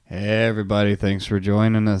Hey everybody, thanks for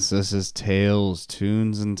joining us. This is Tales,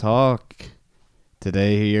 Tunes, and Talk.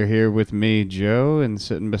 Today you're here with me, Joe, and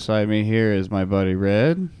sitting beside me here is my buddy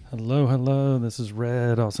Red. Hello, this is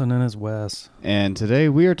Red, also known as Wes. And today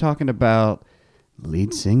we are talking about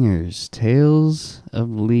lead singers, tales of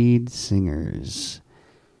lead singers.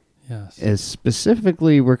 Yes. As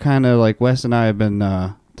specifically, we're kind of like Wes and I have been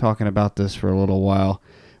talking about this for a little while.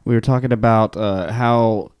 We were talking about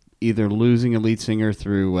how either losing a lead singer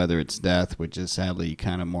through whether it's death, which is sadly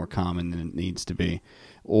kind of more common than it needs to be,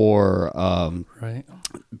 or right,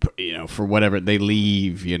 for whatever they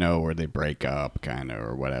leave, or they break up, kind of,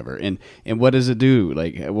 or whatever. And what does it do?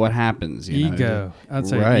 Like, what happens? Ego. I'd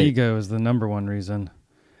say ego is the number one reason.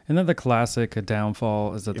 And then the classic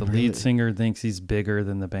downfall is that the lead singer thinks he's bigger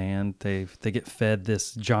than the band. They get fed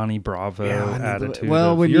this Johnny Bravo attitude.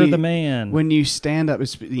 Well, when you're the man. When you stand up,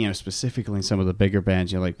 specifically in some of the bigger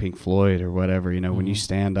bands, like Pink Floyd or whatever, when you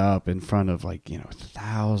stand up in front of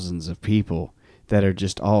thousands of people that are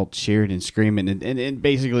just all cheering and screaming, and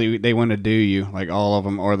basically they want to do you, like all of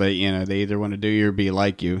them, or they either want to do you or be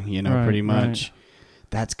like you, pretty much. Right.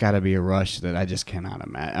 That's got to be a rush that I just cannot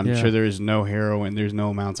imagine. I'm sure there is no heroin. There's no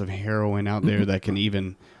amounts of heroin out there that can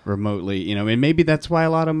even remotely, and maybe that's why a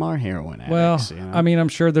lot of them are heroin addicts. Well, I'm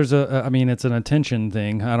sure there's it's an attention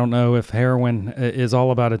thing. I don't know if heroin is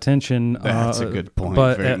all about attention. That's a good point,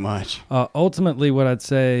 but very much. Ultimately, what I'd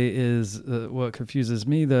say is what confuses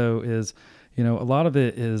me, though, is a lot of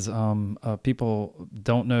it is people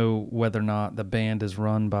don't know whether or not the band is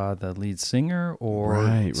run by the lead singer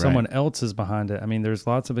or someone else is behind it. I mean, there's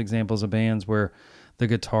lots of examples of bands where the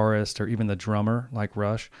guitarist or even the drummer, like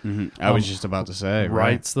Rush, I was just about to say,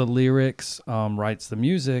 writes the lyrics, writes the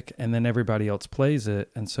music, and then everybody else plays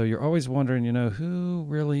it. And so you're always wondering, who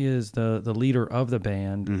really is the leader of the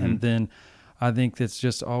band? And then I think it's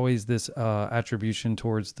just always this attribution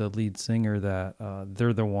towards the lead singer that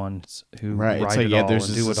they're the ones who write it all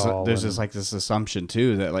and do it all. There's this assumption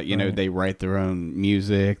too that they write their own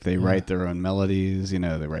music, they write their own melodies, they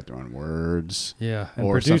write their own words. Yeah, and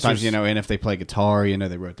or sometimes and if they play guitar,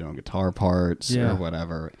 they wrote their own guitar parts or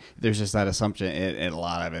whatever. There's just that assumption, and a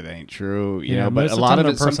lot of it ain't true, but a lot of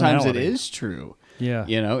it sometimes it is true. Yeah,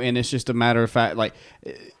 and it's just a matter of fact,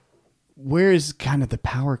 where is kind of the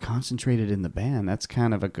power concentrated in the band? That's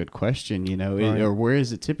kind of a good question, or where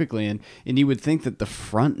is it typically? And you would think that the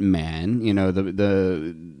front man,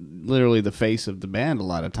 the literally the face of the band a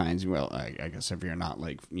lot of times, well, I guess if you're not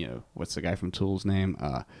what's the guy from Tool's name?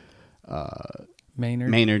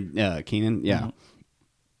 Maynard Keenan. Yeah.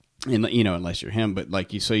 And unless you're him, but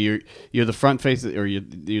you're the front face, or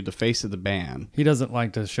you're the face of the band. He doesn't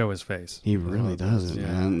like to show his face. He really doesn't,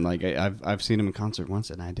 man. I've seen him in concert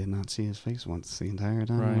once, and I did not see his face once the entire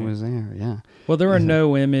time I was there. Yeah. Well, they're a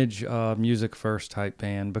no image, music first type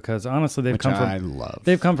band because honestly, they've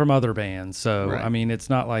come from other bands. So it's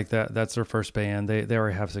not like that's their first band. They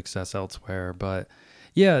already have success elsewhere, but.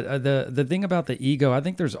 Yeah, the thing about the ego, I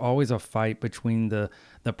think there's always a fight between the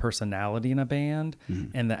personality in a band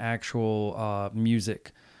and the actual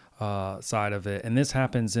music side of it. And this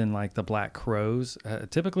happens in the Black Crowes,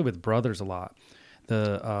 typically with brothers a lot.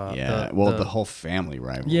 The whole family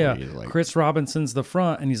rivalry. Yeah, Chris Robinson's the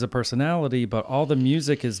front and he's a personality, but all the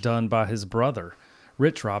music is done by his brother,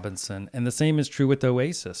 Rich Robinson. And the same is true with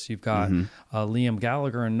Oasis. You've got Liam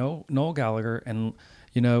Gallagher and Noel Gallagher, and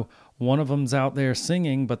one of them's out there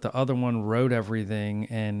singing, but the other one wrote everything,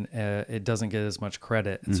 and it doesn't get as much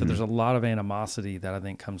credit. And so there's a lot of animosity that I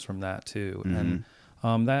think comes from that too. And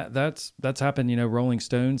that's happened. Rolling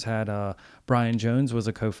Stones had Brian Jones was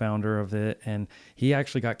a co-founder of it, and he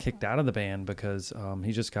actually got kicked out of the band because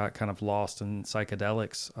he just got kind of lost in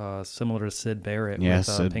psychedelics, similar to Sid Barrett. Yes,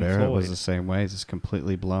 with, Sid Pink Barrett Floyd. was the same way, just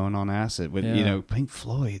completely blown on acid. With Pink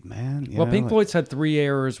Floyd, man. Pink Floyd's had three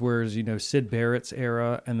eras, whereas Sid Barrett's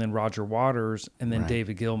era, and then Roger Waters, and then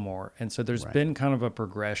David Gilmour, and so there's been kind of a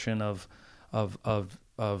progression of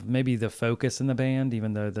maybe the focus in the band,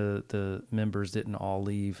 even though the members didn't all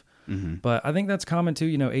leave. But I think that's common too.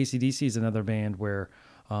 AC/DC is another band where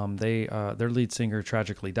their lead singer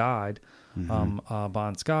tragically died,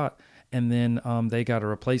 Bon Scott, and then they got a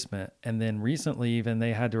replacement. And then recently even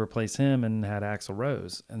they had to replace him and had Axl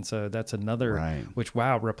Rose. And so that's another,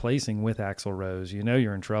 replacing with Axl Rose,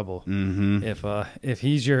 you're in trouble. If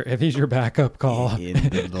he's your backup call,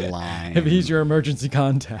 end of the line. If he's your emergency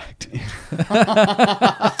contact.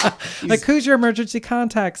 Who's your emergency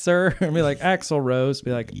contact, sir? And be like, Axl Rose.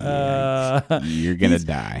 Be like, you're going to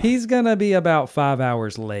die. He's going to be about 5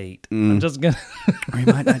 hours late. I'm just going to. Or he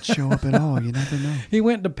might not show up at all. You never know. He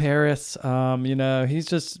went to Paris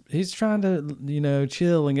this. He's trying to,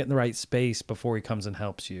 chill and get in the right space before he comes and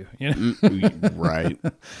helps you. Right.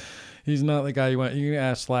 He's not the guy you want. You can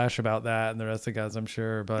ask Slash about that and the rest of the guys, I'm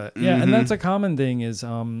sure. But yeah, and that's a common thing is,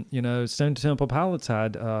 Stone Temple Pilots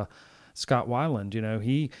had Scott Weiland.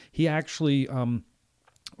 He actually,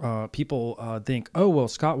 people think, oh, well,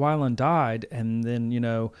 Scott Weiland died. And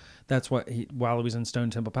then, that's while he was in Stone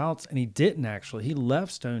Temple Pilots. And he didn't actually. He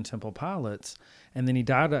left Stone Temple Pilots. And then he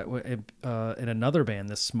died in another band,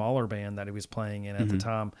 this smaller band that he was playing in at the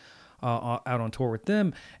time. Out on tour with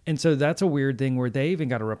them. And so that's a weird thing where they even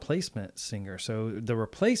got a replacement singer. So the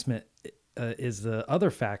replacement is the other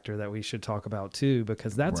factor that we should talk about too,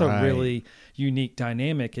 because that's a really unique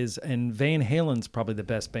dynamic and Van Halen's probably the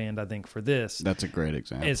best band, I think, for this. That's a great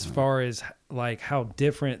example. As far as like how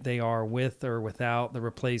different they are with or without the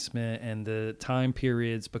replacement and the time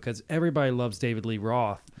periods, because everybody loves David Lee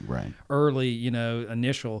Roth. Right. Early,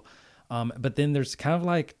 initial. But then there's kind of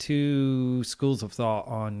like two schools of thought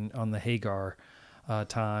on the Hagar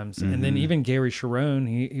times. And then even Gary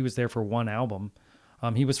Cherone, he was there for one album.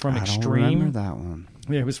 He was from Extreme. I don't remember that one.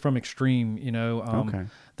 Yeah, he was from Extreme,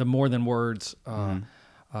 the More Than Words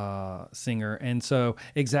singer. And so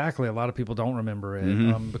exactly, a lot of people don't remember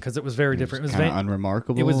it because it was very different. It was kind of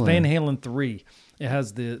unremarkable. It was Van Halen 3. It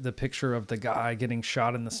has the picture of the guy getting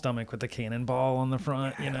shot in the stomach with the cannonball on the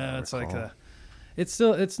front. It's like it's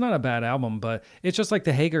not a bad album, but it's just like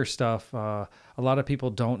the Hagar stuff. A lot of people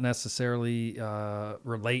don't necessarily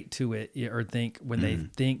relate to it or think when they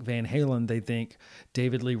think Van Halen, they think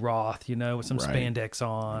David Lee Roth, with some spandex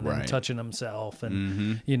on and touching himself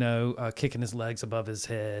and, kicking his legs above his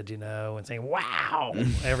head, and saying, wow,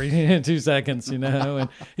 every 2 seconds, and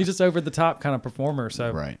he's just over the top kind of performer.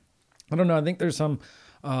 So I don't know. I think there's some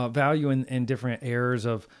value in different eras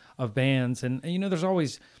of bands. And, there's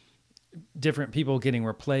always different people getting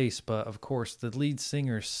replaced, but of course the lead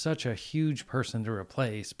singer is such a huge person to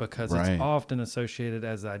replace because it's often associated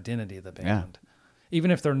as the identity of the band,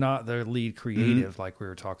 even if they're not their lead creative, like we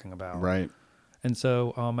were talking about. Right. And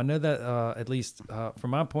so I know that at least from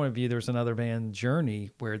my point of view, there's another band, Journey,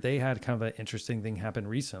 where they had kind of an interesting thing happen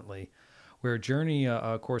recently, where Journey,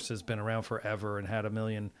 of course, has been around forever and had a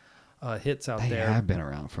million hits out there. They have been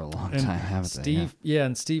around for a long time, haven't they? Yeah,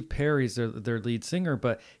 and Steve Perry's their lead singer,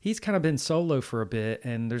 but he's kind of been solo for a bit,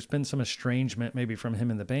 and there's been some estrangement maybe from him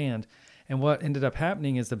and the band. And what ended up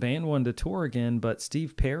happening is the band wanted to tour again, but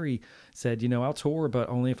Steve Perry said, I'll tour, but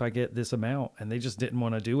only if I get this amount. And they just didn't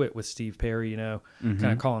want to do it with Steve Perry, kind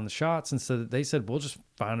of calling the shots. And so they said, we'll just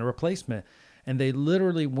find a replacement. And they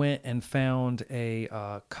literally went and found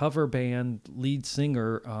a cover band lead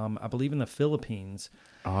singer, I believe in the Philippines.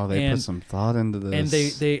 Oh, they put some thought into this. And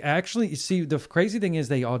they actually, see, the crazy thing is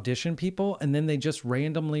they auditioned people, and then they just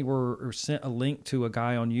randomly were sent a link to a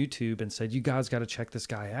guy on YouTube and said, you guys got to check this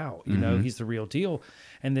guy out. He's the real deal.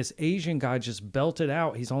 And this Asian guy just belted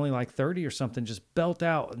out. He's only like 30 or something, just belt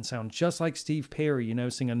out and sound just like Steve Perry,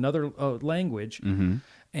 sing another language.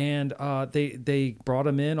 And they brought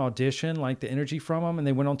him in, audition, like the energy from him, and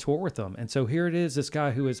they went on tour with them. And so here it is, this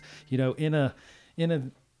guy who is,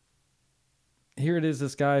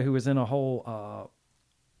 this guy who was in a whole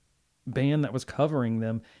band that was covering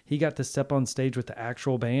them. He got to step on stage with the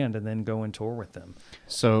actual band and then go and tour with them.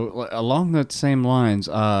 So along that same lines,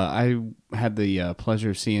 I had the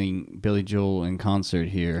pleasure of seeing Billy Joel in concert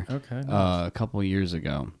here a couple of years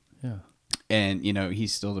ago. Yeah. And,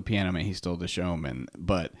 he's still the piano man, he's still the showman,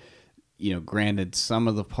 but granted, some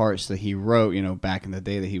of the parts that he wrote, back in the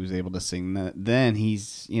day that he was able to sing, then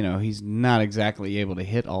he's not exactly able to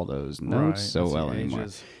hit all those notes so well anymore.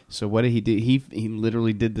 So what did he do? He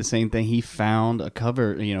literally did the same thing. He found a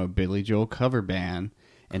cover, Billy Joel cover band,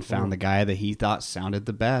 and found the guy that he thought sounded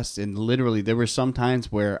the best. And literally, there were some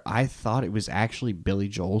times where I thought it was actually Billy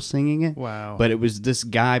Joel singing it. Wow! But it was this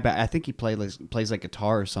guy. I think he plays like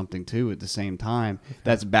guitar or something too at the same time.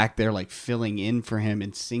 That's back there like filling in for him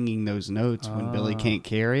and singing those notes when Billy can't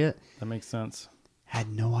carry it. That makes sense. Had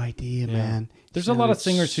no idea, man. There's a lot of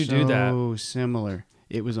singers who do that. So similar.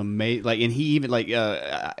 It was amazing. Like, and he even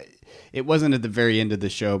it wasn't at the very end of the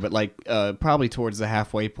show, but probably towards the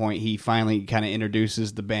halfway point, he finally kind of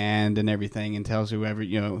introduces the band and everything and tells who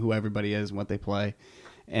everybody is and what they play.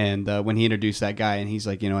 And when he introduced that guy, and he's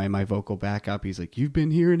like, hey, my vocal backup, he's like, you've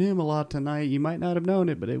been hearing him a lot tonight. You might not have known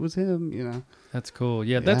it, but it was him. That's cool.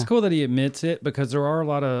 Yeah, that's cool that he admits it, because there are a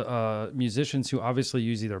lot of musicians who obviously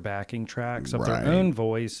use either backing tracks of their own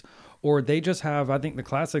voice, or they just have, I think the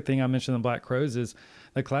classic thing I mentioned in Black Crowes is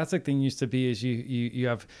the classic thing used to be is you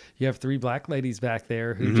have three black ladies back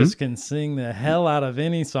there who just can sing the hell out of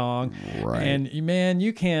any song. Right. And man,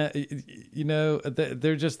 you can't,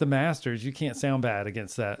 they're just the masters. You can't sound bad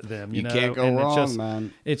against them. You know? Can't go and wrong,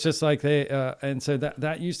 man. It's just like they, and so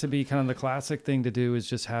that used to be kind of the classic thing to do is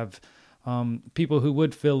just have people who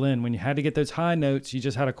would fill in when you had to get those high notes. You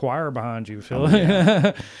just had a choir behind you fill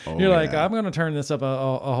in. You're like, I'm going to turn this up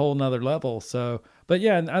a whole nother level. So, but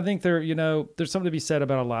yeah, and I think there's something to be said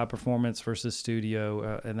about a live performance versus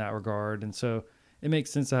studio in that regard. And so it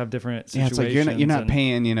makes sense to have different situations. Yeah, it's like you're not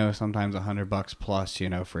paying, sometimes $100 plus,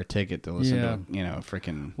 for a ticket to listen to, a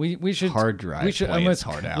freaking we should hard drive. We should play almost its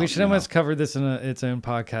heart out, we should almost cover this in its own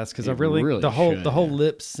podcast because I really the whole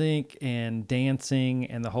lip sync and dancing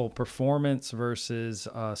and the whole performance versus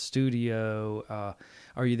studio.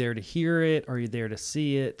 Are you there to hear it? Are you there to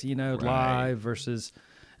see it? Live versus.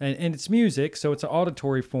 And it's music, so it's an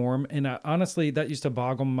auditory form. And honestly, that used to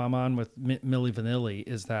boggle my mind with Milli Vanilli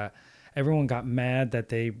is that everyone got mad that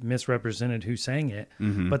they misrepresented who sang it,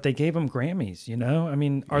 but they gave them Grammys, I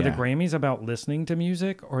mean, are the Grammys about listening to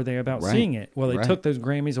music or are they about seeing it? Well, they took those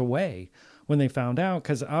Grammys away when they found out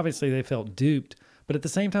because obviously they felt duped. But at the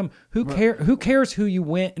same time, who cares who you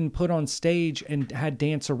went and put on stage and had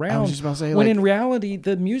dance around I was just about to say, when in reality,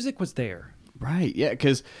 the music was there. Right, yeah,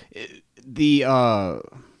 because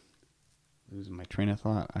losing my train of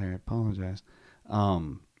thought. I apologize.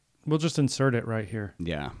 We'll just insert it right here.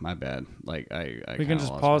 Yeah, my bad. Like we can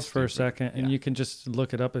just pause for a second, and you can just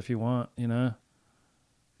look it up if you want.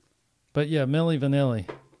 But yeah, Milli Vanilli.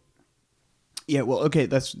 Yeah, well, okay,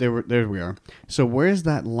 there we are. So where's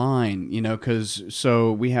that line? Because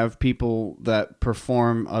so we have people that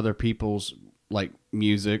perform other people's like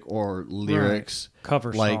music or lyrics,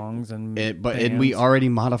 cover songs, and we already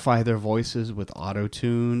modify their voices with auto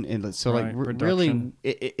tune, and so really,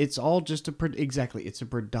 it's all just it's a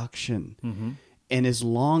production. And as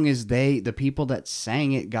long as the people that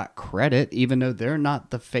sang it got credit, even though they're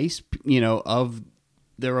not the face, of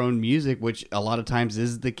their own music, which a lot of times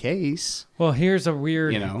is the case. Well, here's a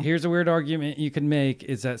weird argument you can make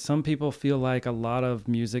is that some people feel like a lot of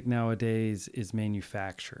music nowadays is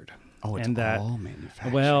manufactured. Oh, it's all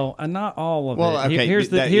manufactured. Well, not all of it. Okay, here's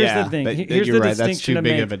the thing. Here's the distinction That's too to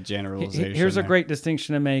big make. Of a generalization. Here's a great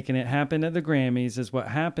distinction to make, and it happened at the Grammys. Is what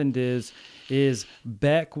happened is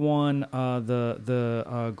Beck won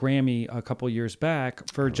the Grammy a couple years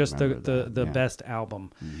back for just the best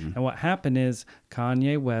album, and what happened is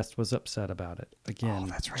Kanye West was upset about it again. Oh,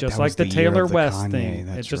 that's right. Just that like the Taylor West Kanye. thing.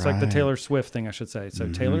 That's it's just right. like the Taylor Swift thing, I should say.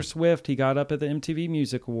 So Taylor Swift, he got up at the MTV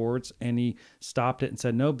Music Awards and he stopped it and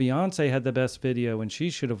said, "No, Beyonce had the best video and she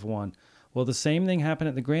should have won." Well, the same thing happened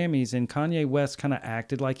at the Grammys, and Kanye West kind of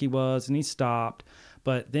acted like he was, and he stopped.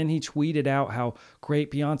 But then he tweeted out how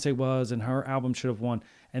great Beyonce was and her album should have won.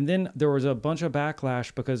 And then there was a bunch of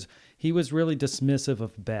backlash because he was really dismissive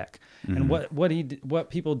of Beck. And what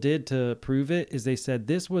people did to prove it is they said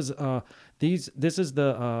this is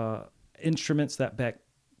the instruments that Beck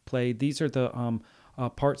played. These are the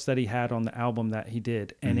parts that he had on the album that he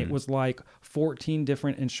did. And it was like 14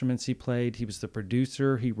 different instruments he played. He was the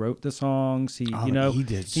producer. He wrote the songs. He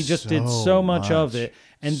just did so much of it.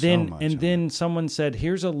 And then someone said,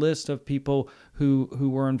 here's a list of people who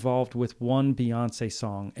were involved with one Beyonce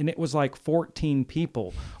song. And it was like 14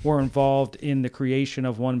 people were involved in the creation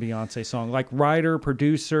of one Beyonce song, like writer,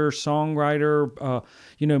 producer, songwriter,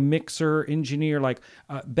 mixer, engineer. Like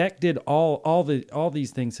Beck did all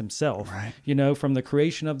these things himself, right. From the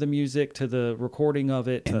creation of the music to the recording of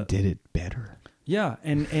it. And did it better. Yeah,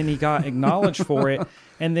 and he got acknowledged for it.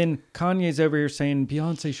 And then Kanye's over here saying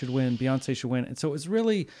Beyonce should win. And so it was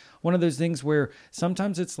really one of those things where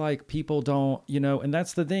sometimes it's like people don't, and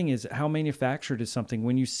that's the thing is how manufactured is something.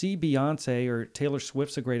 When you see Beyonce or Taylor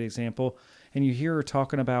Swift's a great example, and you hear her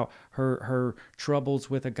talking about her troubles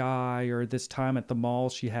with a guy or this time at the mall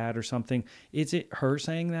she had or something, is it her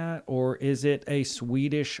saying that? Or is it a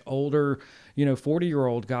Swedish older,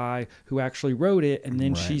 40-year-old guy who actually wrote it and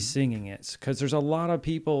then she's singing it? Because there's a lot of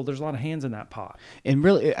hands in that pot. And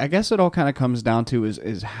really, I guess it all kind of comes down to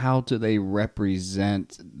is how do they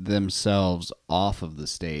represent themselves off of the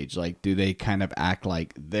stage? Like, do they kind of act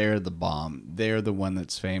like they're the bomb? They're the one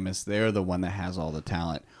that's famous. They're the one that has all the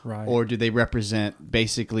talent. Right. Or do they represent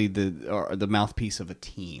basically the mouthpiece of a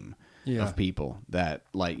team of people that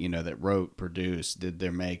that wrote, produced, did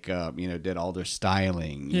their makeup, did all their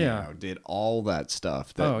styling, did all that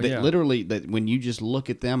stuff. Literally that when you just look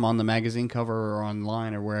at them on the magazine cover or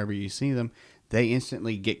online or wherever you see them, they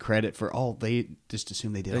instantly get credit for, they just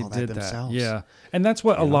assume they did all that themselves. Yeah. And that's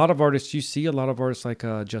what a lot of artists, you see a lot of artists like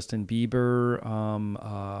Justin Bieber,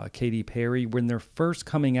 Katy Perry, when they're first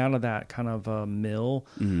coming out of that kind of mill,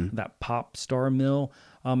 that pop star mill,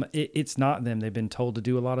 it's not them. They've been told to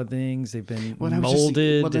do a lot of things. They've been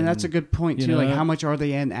molded. Well, then that's a good point too. Like, how much are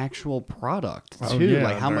they an actual product too? Yeah,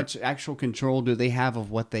 like, how much actual control do they have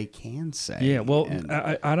of what they can say? Yeah. Well,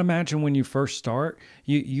 I'd imagine when you first start,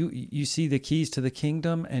 you see the keys to the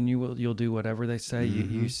kingdom, and you'll do whatever they say.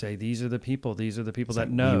 You say, these are the people. These are the people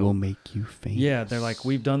that know. We will make you famous. Yeah. They're like,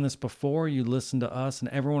 we've done this before. You listen to us, and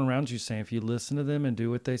everyone around you saying, if you listen to them and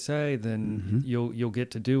do what they say, then you'll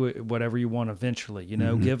get to do it, whatever you want eventually.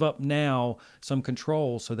 Give up now some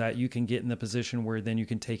control so that you can get in the position where then you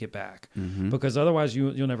can take it back. Because otherwise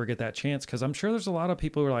you'll never get that chance. Because I'm sure there's a lot of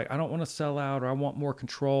people who are like, I don't want to sell out, or I want more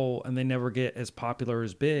control, and they never get as popular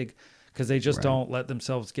as big because they just don't let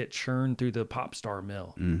themselves get churned through the pop star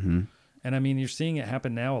mill. And I mean, you're seeing it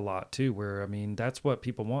happen now a lot too, where, I mean, that's what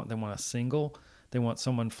people want. They want a single. They want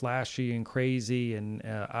someone flashy and crazy and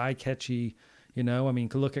eye-catchy. I mean,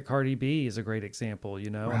 look at Cardi B is a great example. I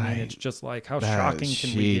mean, it's just like, how shocking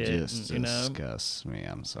can we get? She just disgusts me.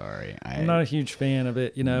 I'm sorry. I'm not a huge fan of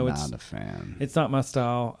it. Not a fan. It's not my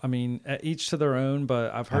style. I mean, each to their own.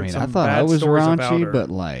 But I've heard some I thought bad I was stories raunchy, about her. but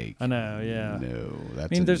like, I know, yeah. No,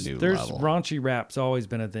 that's there's new there's level. raunchy rap's always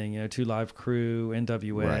been a thing. 2 Live Crew,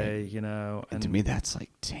 NWA. And to me, that's like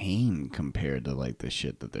tame compared to like the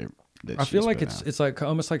shit that they're. I feel like it's like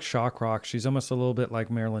almost like shock rock. She's almost a little bit like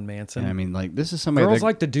Marilyn Manson. And I mean, like, this is somebody girls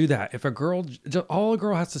like to do that. If all a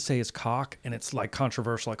girl has to say is cock, and it's like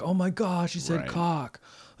controversial, like, oh my gosh, she said cock.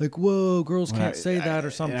 Like, whoa, girls can't say that or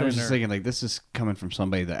something. I was just thinking, like, this is coming from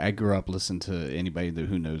somebody that I grew up listening to. Anybody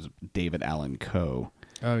who knows David Allan Coe.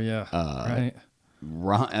 Oh yeah, right.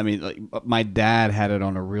 I mean, like, my dad had it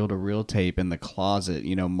on a reel-to-reel tape in the closet,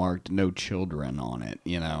 marked "No Children" on it,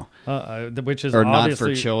 which is or not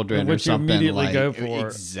for children, which or something. You immediately like, go for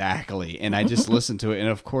exactly. And I just listened to it, and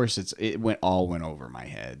of course, it went over my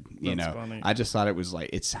head. That's funny. I just thought it was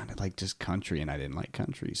like, it sounded like just country, and I didn't like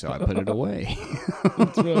country, so I put it away.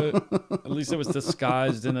 That's right. At least it was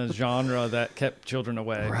disguised in a genre that kept children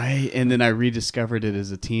away. Right. And then I rediscovered it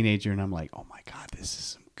as a teenager, and I'm like, oh my god, this is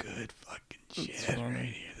some good fucking shit right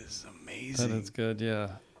here. This is amazing. That is good.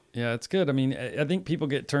 Yeah, it's good. I mean, I think people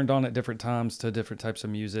get turned on at different times to different types of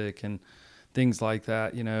music and things like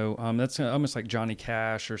that. That's almost like Johnny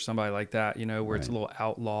Cash or somebody like that. Where it's a little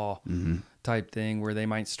outlaw type thing, where they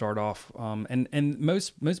might start off. And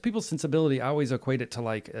most people's sensibility, I always equate it to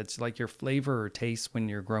like, it's like your flavor or taste when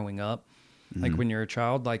you're growing up. Like when you're a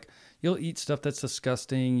child, like you'll eat stuff that's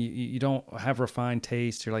disgusting. You don't have refined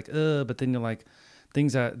taste. You're like, but then you're like,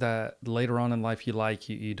 things that later on in life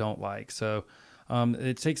you don't like. So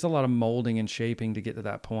it takes a lot of molding and shaping to get to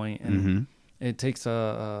that point. And it takes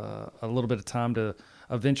a little bit of time to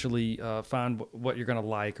eventually find what you're going to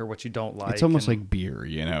like or what you don't like. It's almost like beer,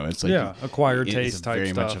 It's like acquired taste type very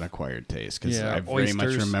stuff. much an acquired taste, because I very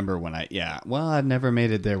much remember when I've never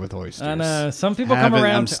made it there with oysters. I know. Some people come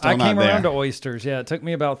around. I came around to oysters. Yeah, it took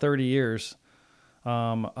me about 30 years.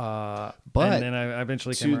 But and then I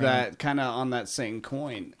eventually came around. That kind of on that same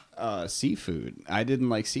coin, seafood. I didn't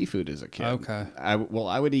like seafood as a kid. Okay. I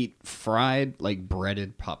would eat fried, like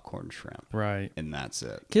breaded popcorn shrimp. Right. And that's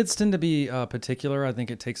it. Kids tend to be particular. I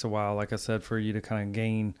think it takes a while, like I said, for you to kind of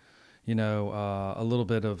gain, a little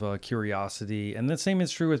bit of curiosity. And the same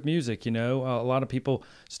is true with music. A lot of people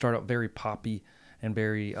start out very poppy and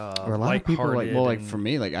very or a lot of people like for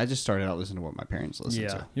me, like I just started out listening to what my parents listened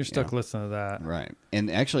to. Yeah, you're stuck listening to that, right?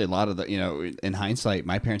 And actually, a lot of the in hindsight,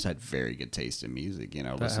 my parents had very good taste in music.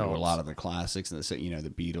 Listening to a lot of the classics and the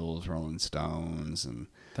Beatles, Rolling Stones, and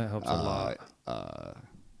that helps a lot.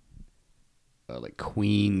 Like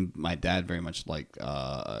Queen. My dad very much liked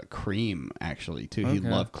Cream, actually, too. He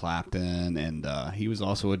loved Clapton, and he was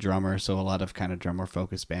also a drummer, so a lot of kind of drummer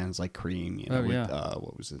focused bands like Cream,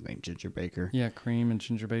 what was his name, Ginger Baker. Yeah, Cream and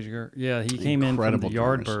Ginger Baker. Yeah, he came in from the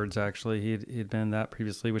Yardbirds, actually. He'd been in that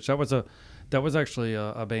previously, which that was actually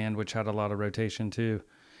a band which had a lot of rotation too.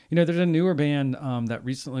 There's a newer band that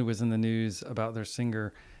recently was in the news about their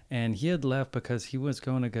singer, and he had left because he was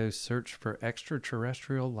going to go search for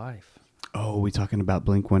extraterrestrial life. Oh, we talking about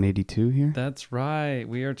Blink 182 here? That's right.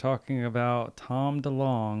 We are talking about Tom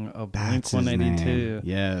DeLonge of Blink That's his 182. name.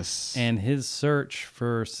 Yes. And his search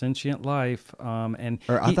for sentient life.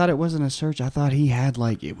 I thought it wasn't a search. I thought he had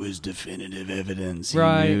it was definitive evidence.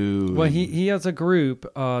 Right. He knew. Well, he has a group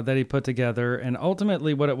that he put together, and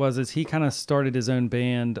ultimately what it was is he kind of started his own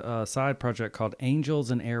band side project called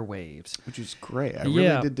Angels and Airwaves. Which is great. I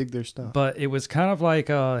really did dig their stuff. But it was kind of like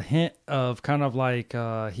a hint of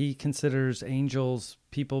he considers angels,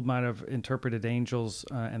 people might have interpreted angels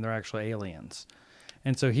and they're actually aliens.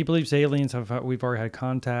 And so he believes aliens we've already had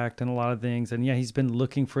contact and a lot of things. And he's been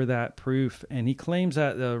looking for that proof. And he claims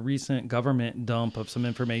that the recent government dump of some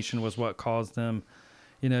information was what caused them,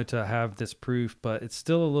 to have this proof. But it's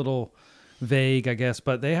still a little vague, I guess.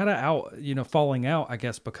 But they had falling out, I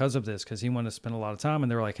guess, because of this, because he wanted to spend a lot of time.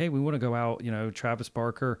 And they were like, hey, we want to go out, Travis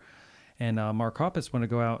Barker and Mark Hoppus want to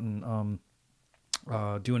go out and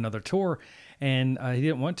do another tour, and he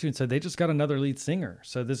didn't want to, and so they just got another lead singer.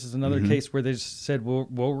 So this is another case where they just said, well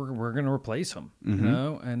we're going to replace him,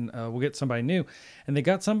 and we'll get somebody new. And they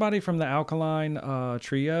got somebody from the Alkaline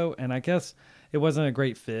Trio, and I guess it wasn't a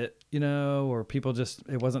great fit, or people just,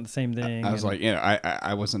 it wasn't the same thing. I was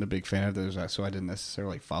I wasn't a big fan of those, so I didn't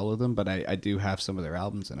necessarily follow them, but I do have some of their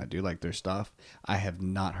albums, and I do like their stuff. I have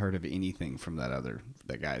not heard of anything from that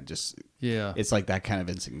guy. Just, it's that kind of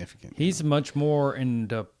insignificant. He's much more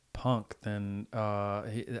into punk than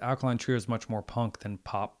Alkaline Trio is much more punk than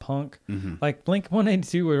pop punk. Like Blink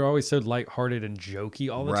 182 were always so lighthearted and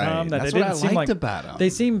jokey all the time that that's they what didn't I seem liked about them. They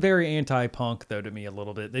seem very anti-punk though to me a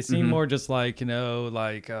little bit. They seem more just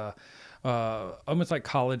almost like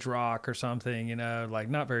college rock or something,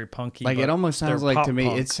 not very punky. It almost sounds like to me,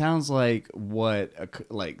 punk. it sounds like what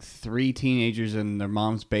three teenagers in their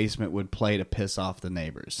mom's basement would play to piss off the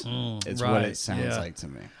neighbors. It's what it sounds like to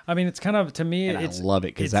me. I mean, it's kind of, to me, and I love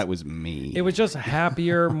it because that was me. It was just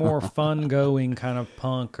happier, more fun going kind of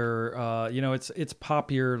punk, or it's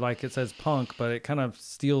poppier, like it says punk, but it kind of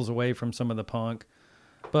steals away from some of the punk.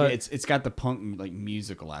 But it's got the punk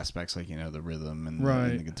musical aspects, the rhythm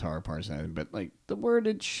and the guitar parts and everything, but the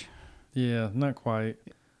wordage, not quite.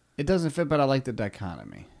 It doesn't fit, but I like the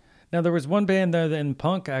dichotomy. Now there was one band though in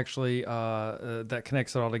punk actually that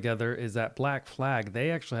connects it all together, is that Black Flag.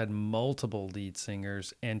 They actually had multiple lead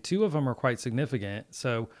singers, and two of them are quite significant.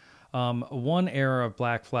 So one era of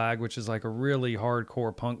Black Flag, which is like a really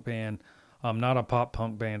hardcore punk band. Not a pop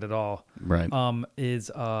punk band at all. Right. Is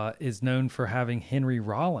known for having Henry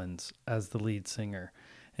Rollins as the lead singer.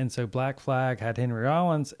 And so Black Flag had Henry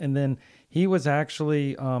Rollins, and then he was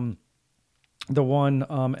actually the one,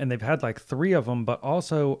 and they've had three of them, but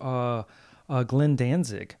also Glenn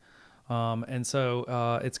Danzig. And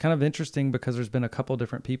so it's kind of interesting because there's been a couple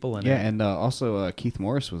different people in it. Yeah, and also Keith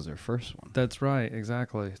Morris was their first one. That's right,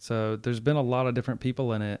 exactly. So there's been a lot of different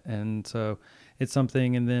people in it, and so it's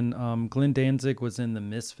something. And then Glenn Danzig was in the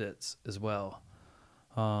Misfits as well.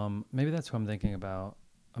 Maybe that's who I'm thinking about.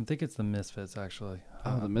 I think it's the Misfits, actually.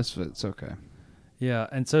 The Misfits, okay. Yeah,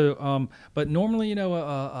 and so, but normally,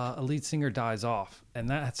 a lead singer dies off, and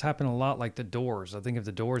that's happened a lot, like the Doors. I think of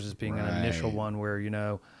the Doors as being an initial one where,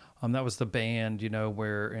 that was the band,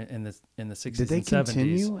 where in the 60s and 70s. Did they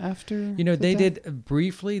continue after? They did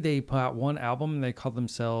briefly. They put out one album, and they called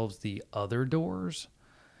themselves the Other Doors,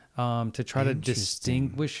 to try to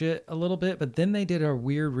distinguish it a little bit. But then they did a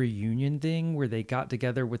weird reunion thing where they got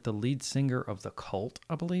together with the lead singer of The Cult,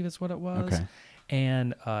 I believe is what it was. Okay.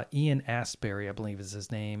 And Ian Astbury, I believe is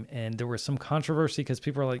his name. And there was some controversy because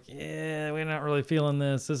people are like, yeah, we're not really feeling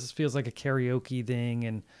this. This feels like a karaoke thing.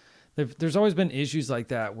 And there's always been issues like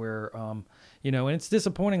that where, and it's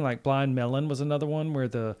disappointing. Like Blind Melon was another one where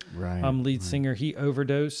the lead singer, he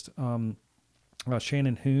overdosed.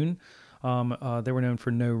 Shannon Hoon. They were known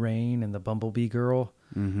for No Rain and the Bumblebee Girl,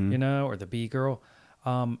 or the Bee Girl.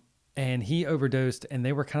 And he overdosed, and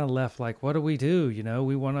they were kind of left like, what do?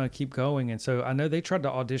 We want to keep going. And so I know they tried to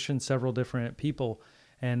audition several different people.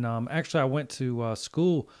 And actually, I went to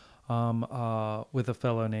school with a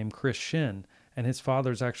fellow named Chris Shin, and his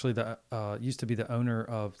father's actually used to be the owner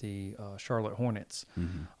of the Charlotte Hornets.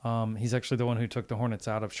 He's actually the one who took the Hornets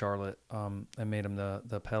out of Charlotte and made them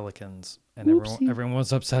the Pelicans. And everyone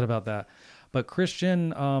was upset about that. But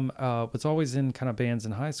Christian was always in kind of bands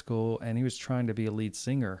in high school, and he was trying to be a lead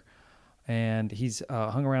singer. And he's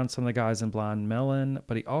hung around some of the guys in Blind Melon,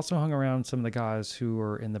 but he also hung around some of the guys who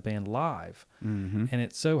were in the band Live. And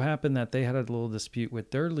it so happened that they had a little dispute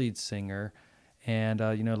with their lead singer, And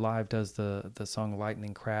Live does the song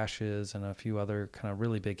 "Lightning Crashes" and a few other kind of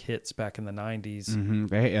really big hits back in the '90s. Mm-hmm.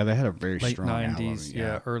 They had a very late strong '90s,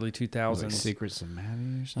 album, early 2000s. Like Secrets of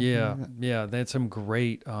Matter or something. Yeah, like that? yeah, they had some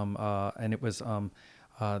great. And it was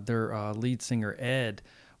their lead singer Ed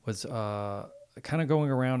was kind of going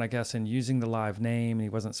around, I guess, and using the Live name, and he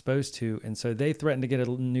wasn't supposed to, and so they threatened to get a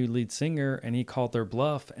new lead singer, and he called their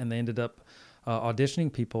bluff, and they ended up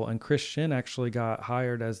auditioning people, and Chris Shin actually got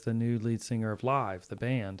hired as the new lead singer of Live, the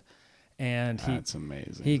band. And that's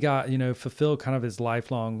amazing. He got, fulfilled kind of his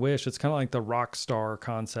lifelong wish. It's kind of like the rock star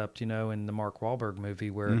concept, in the Mark Wahlberg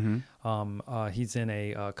movie where he's in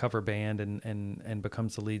a cover band and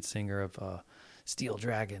becomes the lead singer of Steel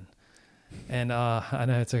Dragon. And I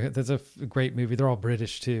know that's a great movie. They're all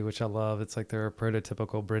British too, which I love. It's like they're a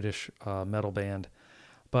prototypical British metal band.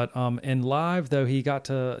 But in Live, though, he got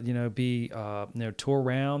to, be, tour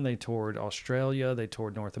around. They toured Australia. They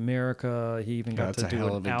toured North America. He even got to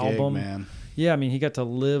do an album. Gig, man. Yeah, I mean, he got to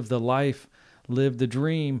live the life, live the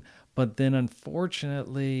dream. But then,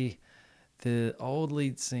 unfortunately, the old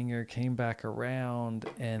lead singer came back around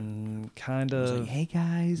and kind of like, hey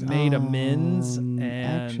guys, made amends. And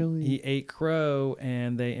actually, he ate crow.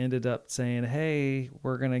 And they ended up saying, hey,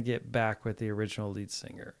 we're going to get back with the original lead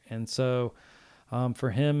singer. And so... for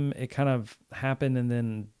him, it kind of happened and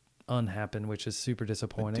then unhappened, which is super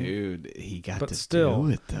disappointing. But dude, he got to still,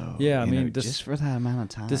 do it though. Yeah, I mean, just for that amount of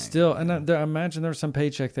time. And I imagine there's some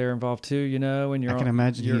paycheck there involved too. And you're. I can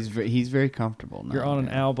imagine he's very comfortable now. You're on an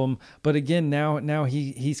album, but again, now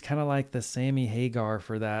he's kind of like the Sammy Hagar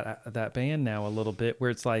for that band now a little bit, where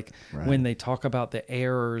it's like when they talk about the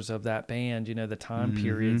errors of that band, the time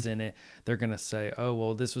periods in it, they're gonna say, oh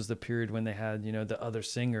well, this was the period when they had the other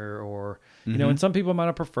singer, or and some people might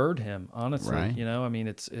have preferred him, honestly. Right. I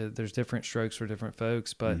mean, there's different strokes for different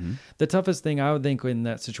folks, but the toughest thing I would think in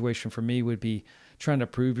that situation for me would be trying to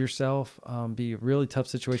prove yourself, be a really tough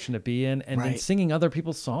situation to be in, and then singing other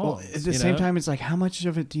people's songs. Well, at the same time, it's like, how much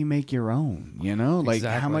of it do you make your own? Like,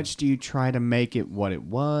 exactly. How much do you try to make it what it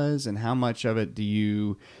was, and how much of it do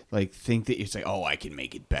you think that you say, oh, I can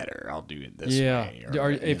make it better, I'll do it this way?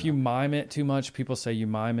 Or if you mime it too much, people say you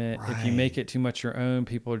mime it. Right. If you make it too much your own,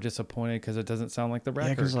 people are disappointed because it doesn't sound like the record.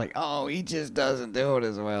 Yeah, because oh, he just doesn't do it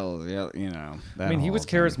as well as I mean, he was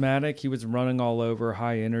charismatic. He was running all over,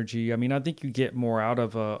 high energy. I mean, I think you get more out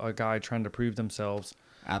of a guy trying to prove themselves.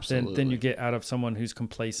 Absolutely. Than you get out of someone who's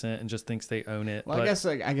complacent and just thinks they own it. Well, I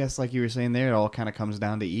guess like you were saying there, it all kind of comes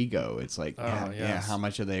down to ego. It's like, how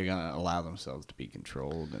much are they going to allow themselves to be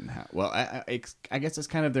controlled? And I guess it's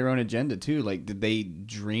kind of their own agenda too. Like, did they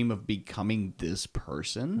dream of becoming this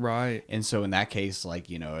person? Right. And so in that case, are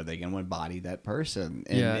they going to embody that person?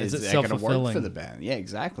 And is it that going to self-fulfilling? work for the band? Yeah,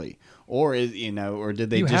 exactly. Or or did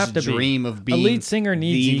they You just dream of being a lead singer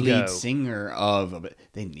needs the ego. lead singer of it?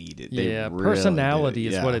 They need it. Yeah, really personality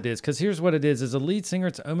is yeah. what it is. Because here's what it is: as a lead singer,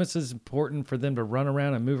 it's almost as important for them to run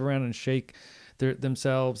around and move around and shake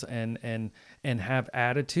themselves and have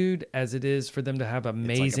attitude as it is for them to have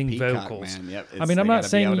amazing vocals. Yep, I mean, I'm not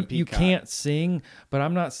saying you can't sing, but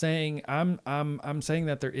I'm not saying I'm saying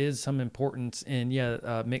that there is some importance in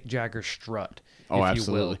Mick Jagger's strut. Oh, if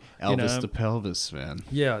absolutely, you will. Elvis the pelvis, man.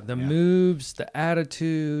 Yeah, the moves, the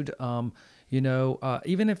attitude.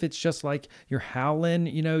 Even if it's just like you're howling,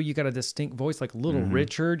 you got a distinct voice like Little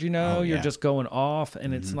Richard, you're just going off,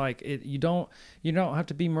 and it's like you don't have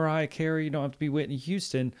to be Mariah Carey, you don't have to be Whitney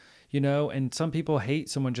Houston, and some people hate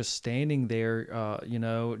someone just standing there,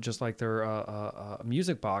 just like they're a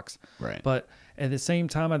music box. Right. But at the same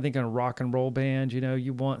time, I think in a rock and roll band,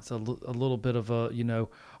 you want a little bit of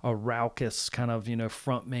a raucous kind of,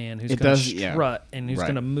 front man who's going to strut and who's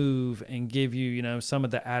going to move and give you, some of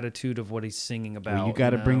the attitude of what he's singing about. Well, you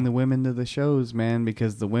got to bring the women to the shows, man,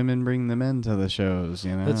 because the women bring the men to the shows,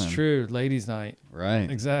 That's true. Ladies' night. Right.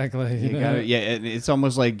 Exactly. It's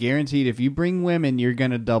almost like guaranteed if you bring women, you're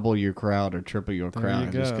going to double your crowd or triple your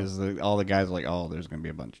crowd just because all the guys are like, oh, there's going to be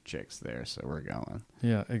a bunch of chicks there, so we're going.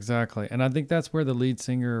 Yeah, exactly. And I think that's where the lead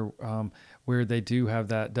singer, where they do have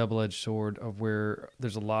that double-edged sword of where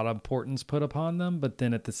there's a lot of importance put upon them, but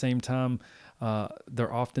then at the same time,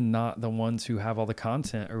 they're often not the ones who have all the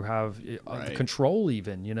content or have the control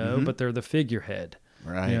even, but they're the figurehead.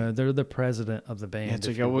 Right. They're the president of the band. Yeah, it's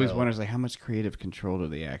like I always wonder, how much creative control do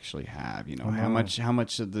they actually have? How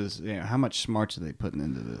much of this, how much smarts are they putting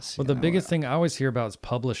into this? Well, the biggest thing I always hear about is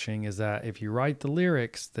publishing is that if you write the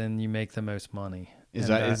lyrics, then you make the most money.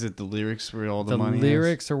 Is it the lyrics where all the money is? The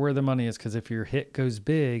lyrics are where the money is, because if your hit goes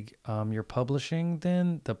big, you're publishing,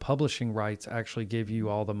 then the publishing rights actually give you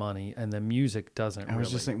all the money, and the music doesn't. I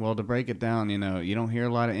was just thinking, well, to break it down, you don't hear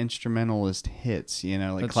a lot of instrumentalist hits,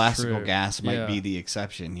 like That's Classical true. Gas might Yeah. be the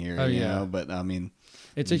exception here, Oh, yeah. but I mean,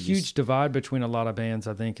 it's a huge divide between a lot of bands,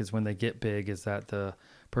 I think, is when they get big, is that the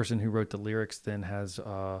person who wrote the lyrics then has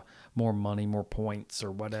more money, more points,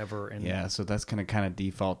 or whatever. And yeah, so that's going to kind of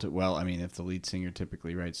default to, well, I mean, if the lead singer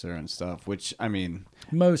typically writes their own stuff, which, I mean,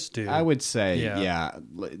 most do. I would say, Yeah.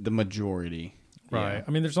 the majority. Right. Yeah.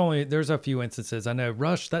 I mean, there's a few instances. I know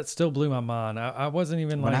Rush, that still blew my mind. I wasn't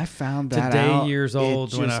even When like I found that today out, years it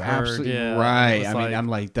old when I just heard. absolutely- Yeah. right. I I was mean, I'm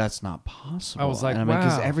like, that's not possible. I was like,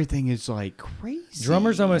 because wow. everything is like crazy.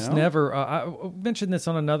 Drummers almost you know? never. I mentioned this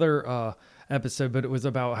on another episode, but it was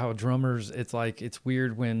about how drummers. It's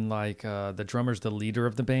weird when the drummer's the leader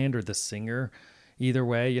of the band or the singer. Either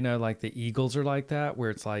way, like the Eagles are like that,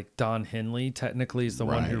 where it's like Don Henley technically is the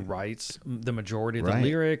one who writes the majority of the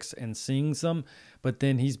lyrics and sings them, but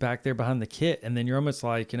then he's back there behind the kit, and then you're almost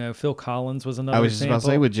like, Phil Collins was another. I was just about to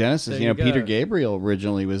say with Genesis, There you Peter go. Gabriel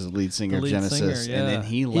originally was the lead singer of Genesis, and then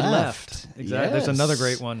he left. Exactly. There's another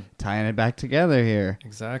great one. Tying it back together here.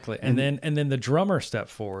 Exactly. And then the drummer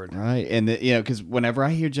stepped forward. Right. And, because whenever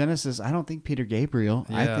I hear Genesis, I don't think Peter Gabriel.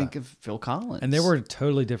 I Yeah. think of Phil Collins. And they were a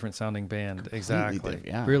totally different sounding band. Exactly.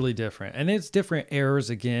 Yeah. Really different. And it's different eras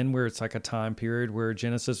again, where it's like a time period where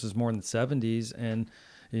Genesis was more in the 70s and,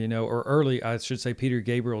 or early, I should say Peter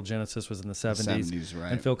Gabriel Genesis was in the 70s. 70s,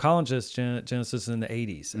 right. And Phil Collins Genesis in the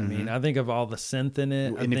 80s. I mean, I think of all the synth in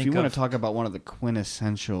it. And if you want to talk about one of the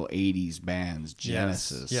quintessential 80s bands,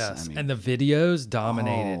 Genesis. Yes. I mean, And the videos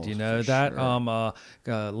dominated, for that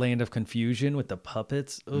sure. Land of Confusion with the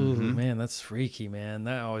puppets. Oh, man, that's freaky, man.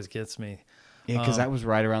 That always gets me. yeah, because that was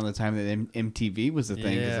right around the time that MTV was the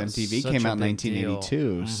thing, Yeah, because it was MTV such came a out in big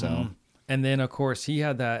 1982. So. And then, of course, he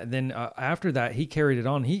had that. And then after that, he carried it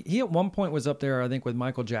on. He at one point was up there, I think, with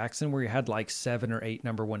Michael Jackson, where he had like 7 or 8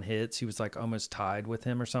 number one hits. He was like almost tied with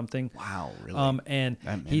him or something. Wow, really? And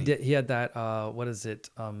he had that. What is it?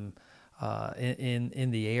 In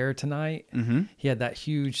the air tonight. Mm-hmm. He had that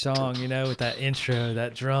huge song, with that intro,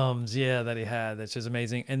 that drums, that he had. That's just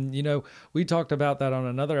amazing. And we talked about that on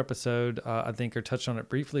another episode, I think, or touched on it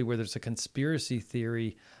briefly, where there's a conspiracy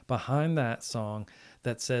theory behind that song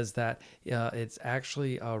that says that it's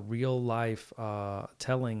actually a real life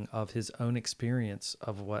telling of his own experience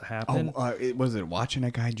of what happened. Was it watching a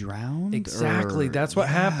guy drown? Exactly. That's what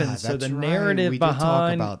happened. So the narrative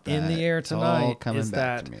behind In the Air Tonight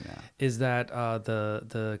is that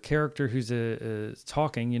the character who's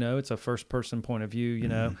talking, it's a first person point of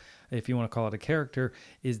view, if you want to call it a character,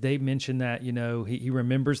 is they mention that, he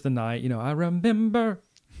remembers the night, I remember.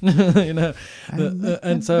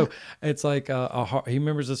 And so it's like he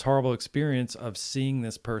remembers this horrible experience of seeing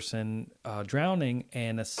this person drowning,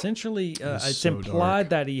 and essentially it's so implied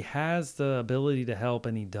that he has the ability to help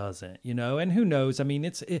and he doesn't, and who knows? I mean,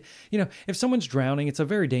 if someone's drowning, it's a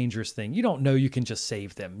very dangerous thing. You don't know you can just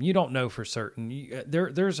save them. You don't know for certain.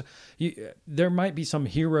 There might be some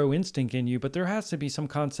hero instinct in you, but there has to be some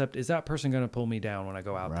concept. Is that person going to pull me down when I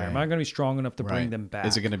go out there? Am I going to be strong enough to bring them back?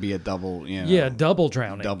 Is it going to be a double, double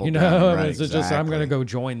drowning? Right, exactly. Just I'm going to go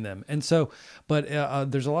join them. And so, but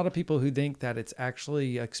there's a lot of people who think that it's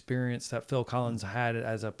actually experience that Phil Collins had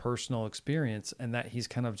as a personal experience, and that he's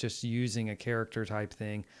kind of just using a character type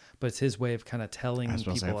thing, but it's his way of kind of telling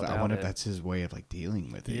people about it. I wonder if that's his way of like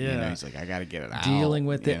dealing with it. Yeah. He's like, I got to get it out. Dealing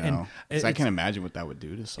with it. And I can imagine what that would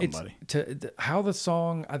do to somebody. How the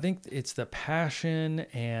song, I think it's the passion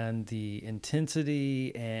and the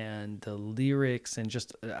intensity and the lyrics, and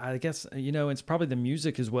just, I guess, it's probably the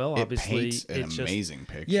music as well. Obviously, it's an amazing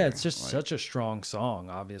picture. Yeah, it's just such a strong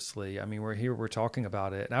song. Obviously, I mean, we're talking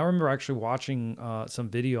about it, and I remember actually watching some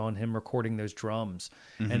video on him recording those drums,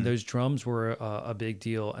 and those drums were a big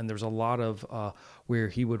deal. And there's a lot of where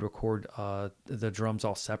he would record the drums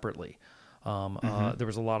all separately. There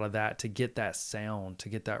was a lot of that to get that sound, to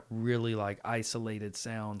get that really like isolated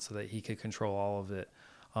sound, so that he could control all of it.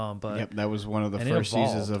 But that was one of the first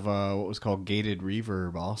uses of what was called gated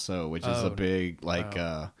reverb, also, which is a big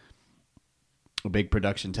a big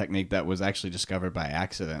production technique that was actually discovered by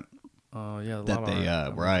accident.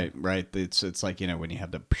 Right. It's like when you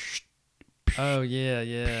have the.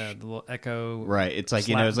 The little echo. Right, it's like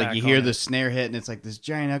it's like you hear the snare hit, and it's like this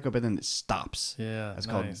giant echo, but then it stops. Yeah, that's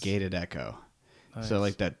called gated echo. Nice. So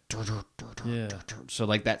like that. So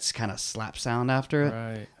like that's kind of slap sound after it.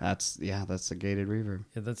 Right. That's a gated reverb.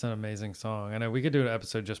 Yeah, that's an amazing song. I know we could do an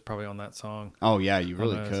episode just probably on that song. Oh yeah, you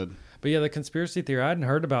really could. But yeah, the conspiracy theory, I hadn't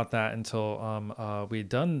heard about that until we had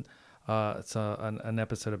done It's an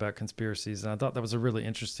episode about conspiracies, and I thought that was a really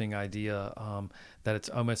interesting idea. That it's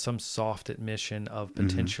almost some soft admission of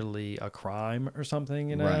potentially a crime or something,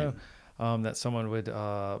 you know. Right. That someone would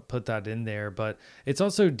put that in there, but it's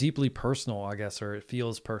also deeply personal, I guess, or it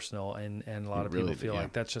feels personal, and a lot of people feel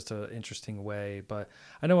like that's just an interesting way. But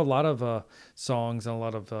I know a lot of songs and a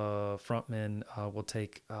lot of frontmen will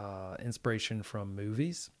take inspiration from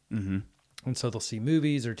movies. Mm-hmm. And so they'll see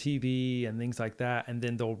movies or TV and things like that, and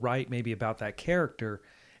then they'll write maybe about that character,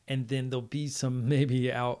 and then there'll be some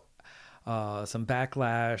some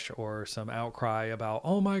backlash or some outcry about,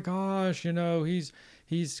 oh my gosh, you know, he's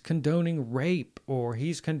condoning rape, or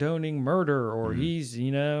he's condoning murder, or he's,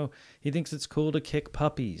 you know, he thinks it's cool to kick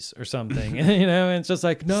puppies or something, you know, and it's just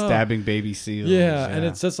like, no. Stabbing baby seals. Yeah, and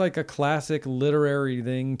it's just like a classic literary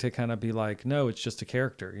thing to kind of be like, no, it's just a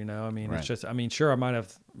character, you know? I mean, it's just, I mean, sure,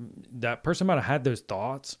 that person might have had those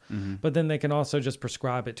thoughts, but then they can also just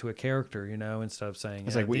prescribe it to a character, you know, instead of saying,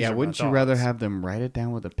 it's like, wouldn't you rather have them write it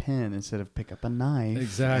down with a pen instead of pick up a knife?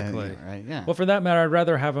 Exactly. Right. Yeah. Well, for that matter, I'd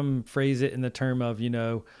rather have them phrase it in the term of, you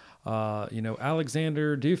know,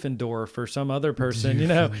 Alexander Doofendorf or some other person, you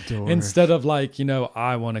know, instead of like, you know,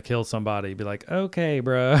 I want to kill somebody. Be like, okay,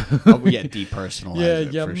 bro. Oh, yeah, depersonalize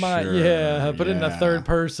it. Sure. Put it in a third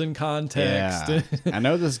person context. Yeah. I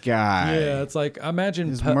know this guy. Yeah, it's like, imagine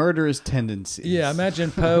his murderous tendencies. Yeah,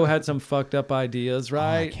 imagine Poe had some fucked up ideas,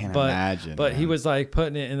 right? I can't imagine. But he was like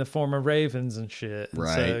putting it in the form of ravens and shit.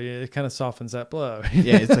 Right. So it kind of softens that blow.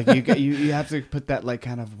 Yeah, it's like you have to put that like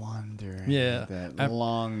kind of wonder. Yeah. That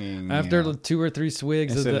longing. After 2 or 3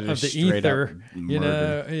 swigs of the ether, you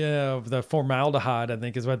know, the formaldehyde, I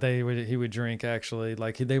think is what he would drink. Actually,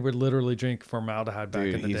 like they would literally drink formaldehyde back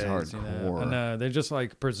in the days. Hardcore. You know? I know they just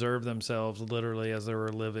like preserved themselves literally as they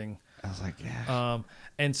were living. I was like, yeah.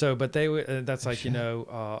 And so, but they would. That's like, you know,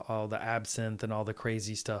 all the absinthe and all the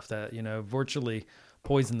crazy stuff that, you know, virtually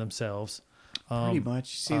poison themselves. Pretty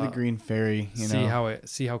much. See the Green Fairy, you know.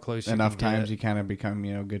 See how close you enough can times get. You kind of become,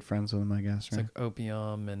 you know, good friends with them, I guess, right? It's like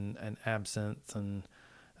opium and absinthe and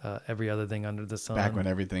every other thing under the sun. Back when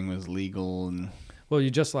everything was legal and... Well, you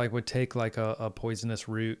just like would take like a poisonous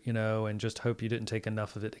root, you know, and just hope you didn't take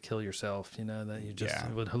enough of it to kill yourself, you know, that you just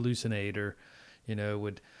would hallucinate or, you know,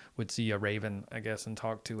 would see a raven, I guess, and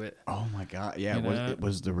talk to it. Oh my God. Yeah.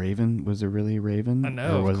 Was the raven, was there really a raven? I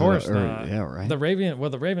know, of course not. Yeah, right. The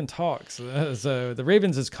raven talks. So the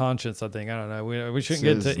raven's his conscience, I think. I don't know. We shouldn't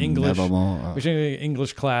get to English. We shouldn't get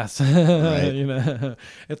English class. Right. You know,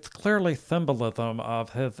 it's clearly symbolism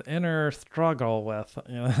of his inner struggle with,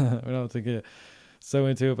 you know, we don't have to get so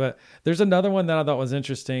into it. But there's another one that I thought was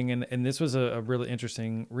interesting, and this was a really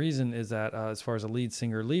interesting reason, is that as far as a lead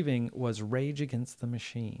singer leaving, was Rage Against the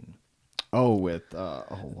Machine. Oh, with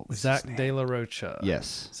what was Zach his name? De La Rocha.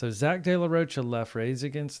 Yes. So Zach De La Rocha left Rage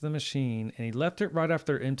Against the Machine, and he left it right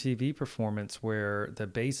after MTV performance where the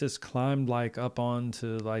bassist climbed like up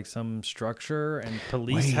onto like some structure, and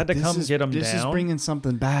police had to come get him down. This is bringing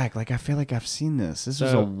something back. Like I feel like I've seen this. This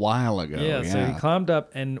was a while ago. Yeah. So he climbed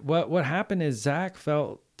up, and what happened is Zach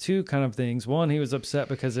felt two kind of things. One, he was upset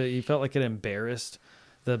because he felt like it embarrassed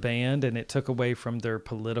the band and it took away from their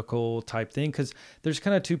political type thing, because there's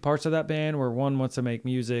kind of two parts of that band where one wants to make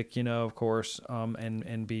music, you know, of course,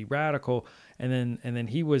 and be radical, and then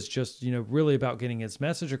he was just, you know, really about getting his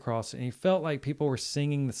message across, and he felt like people were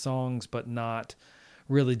singing the songs but not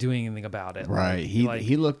really doing anything about it. Right.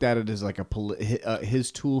 He looked at it as like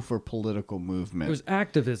his tool for political movement. It was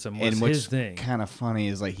activism was his thing. Kind of funny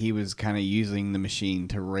is like he was kind of using the machine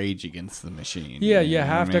to rage against the machine. Yeah, you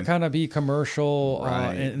have to kind of be commercial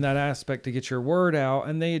in that aspect to get your word out.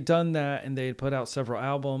 And they had done that, and they had put out several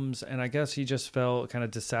albums, and I guess he just felt kind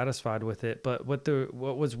of dissatisfied with it. But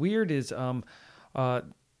what was weird is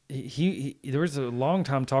he there was a long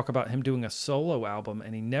time talk about him doing a solo album,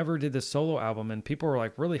 and he never did the solo album, and people were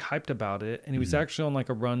like really hyped about it, and he was actually on like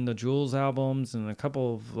a Run the Jewels albums and a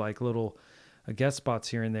couple of like little guest spots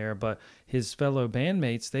here and there. But his fellow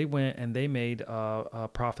bandmates, they went and they made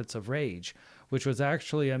Prophets of Rage, which was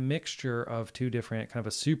actually a mixture of two different, kind of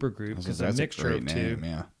a super group, because a mixture of two.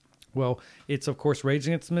 Yeah. Well, it's of course Rage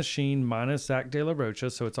Against the Machine minus Zach De La Rocha,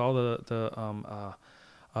 so it's all the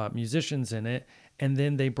musicians in it. And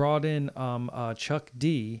then they brought in Chuck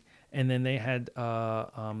D, and then they had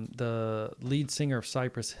the lead singer of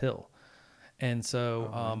Cypress Hill. And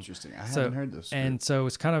so, interesting. I haven't heard this. And so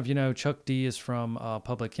it's kind of, you know, Chuck D is from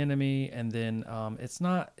Public Enemy, and then it's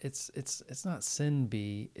not Sin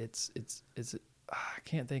B. It's I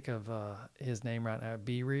can't think of his name right now.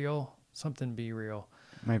 Be Real, something Be Real.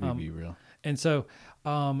 Maybe Be Real. And so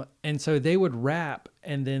And so they would rap,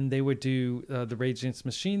 and then they would do the Rage Against the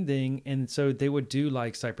Machine thing. And so they would do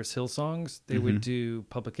like Cypress Hill songs. They would do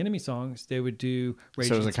Public Enemy songs. They would do Rage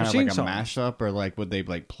So is it Against the kind of Machine like a songs. mashup, or like would they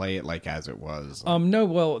like play it like as it was? No,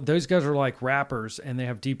 well, those guys are like rappers, and they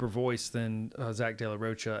have deeper voice than Zach De La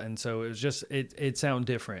Rocha, and so it was just it sound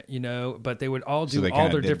different, you know. But they would all do they all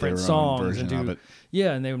kinda their did different their own songs and version of do it.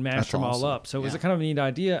 yeah, and they would mash That's them all awesome. up. So it was Yeah. a kind of a neat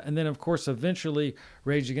idea. And then of course, eventually,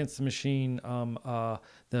 Rage Against the Machine,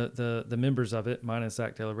 the members of it, minus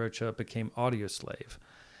Zach De La Rocha, became Audio Slave.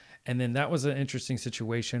 And then that was an interesting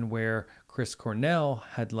situation where Chris Cornell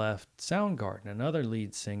had left Soundgarden, another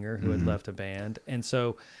lead singer who had left a band. And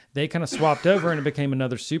so they kind of swapped over and it became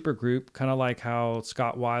another super group, kind of like how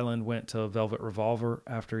Scott Weiland went to Velvet Revolver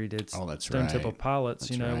after he did Oh, that's Stone right. Temple Pilots,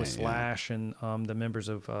 That's you know, right, with Slash and the members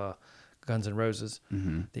of Guns N' Roses,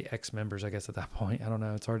 the ex-members, I guess at that point. I don't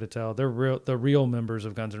know. It's hard to tell. They're the real members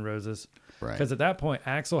of Guns N' Roses. Right. Because at that point,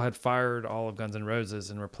 Axl had fired all of Guns N' Roses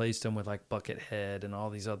and replaced them with like Buckethead and all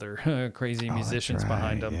these other crazy musicians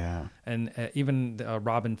behind them. Yeah. And even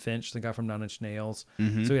Robin Finch, the guy from Nine Inch Nails.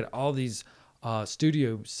 Mm-hmm. So he had all these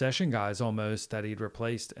studio session guys almost that he'd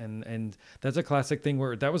replaced. And that's a classic thing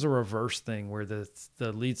where that was a reverse thing where the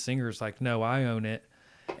lead singer's like, no, I own it.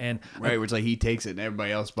 And Right, where it's like he takes it and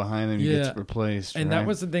everybody else behind him Yeah. gets replaced. and right? that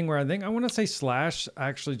was the thing where I want to say Slash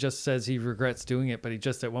actually just says he regrets doing it, but he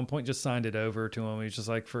just at one point just signed it over to him. He's just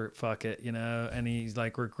like, fuck it, you know, and he's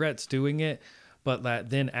like regrets doing it. But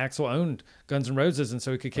then Axl owned Guns N' Roses, and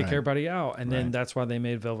so he could kick Right. everybody out. And then Right. that's why they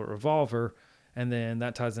made Velvet Revolver. And then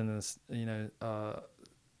that ties into this, you know,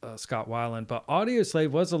 Scott Weiland. But Audio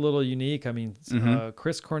Slave was a little unique. I mean,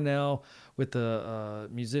 Chris Cornell with the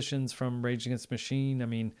musicians from Rage Against the Machine. I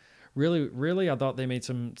mean, really, I thought they made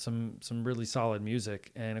some really solid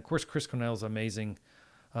music. And of course, Chris Cornell's an amazing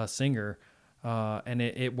singer, and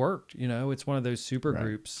it worked. You know, it's one of those super Right.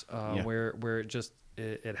 groups Yeah. where it just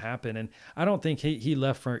it happened. And I don't think he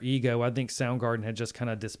left for ego. I think Soundgarden had just kind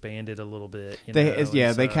of disbanded a little bit. You know, They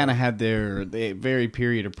and kind so of had their very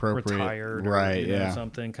period appropriate, retired, right? or, you know, Yeah,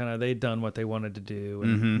 something. Kind of they'd done what they wanted to do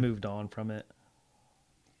and moved on from it.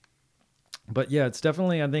 But yeah, it's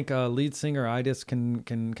definitely, I think, lead singer-itis can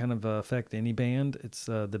kind of affect any band. It's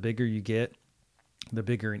the bigger you get, the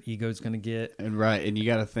bigger an ego's going to get. and right, and you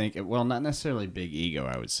got to think. Well, not necessarily big ego,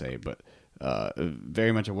 I would say, but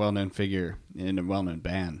very much a well-known figure in a well-known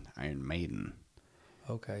band, Iron Maiden.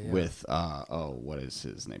 Okay, yeah. With what is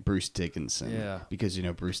his name? Bruce Dickinson. Yeah. Because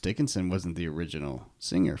Bruce Dickinson wasn't the original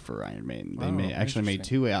singer for Iron Maiden. They Oh, actually made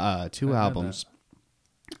interesting. two know albums.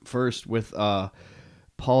 First with Paul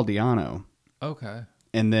Di'Anno, Okay.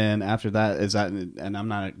 and then after that and I'm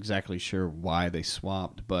not exactly sure why they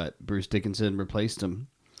swapped, but Bruce Dickinson replaced him.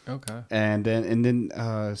 Okay. And then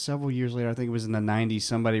several years later, I think it was in the 90s,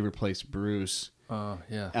 somebody replaced Bruce.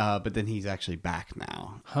 Yeah. But then he's actually back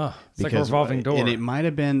now. Huh. It's like a revolving door. And it might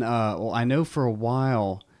have been, well, I know for a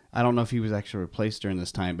while, I don't know if he was actually replaced during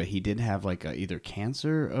this time, but he did have like either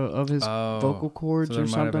cancer of his vocal cords so there or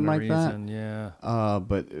might have something been a like reason, that. Yeah.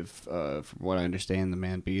 But if, from what I understand, the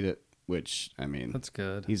man beat it, which, I mean, That's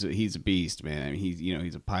good. he's a beast, man. I mean,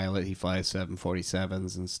 he's a pilot. He flies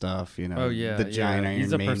 747s and stuff, you know. Oh, yeah, The giant yeah. Iron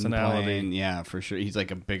He's a Maiden personality. plane. Yeah, for sure. He's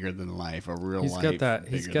like a bigger than life, a real He's life. got that.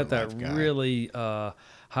 He's bigger got than that life guy. really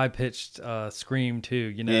high pitched scream too.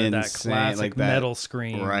 You know, that Insane, classic like that- metal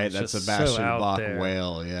scream. Right, It's that's just Sebastian so out Bach there.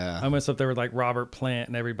 wail, yeah. I almost thought they were like Robert Plant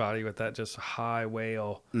and everybody with that just high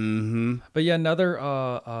wail. Mm-hmm. But yeah, another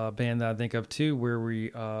band that I think of too, where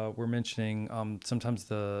we're mentioning sometimes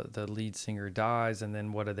the lead singer dies, and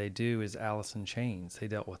then what do? Is Alice in Chains. They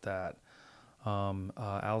dealt with that.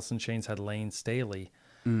 Alice in Chains had Lane Staley,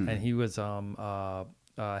 and he was a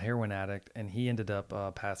heroin addict, and he ended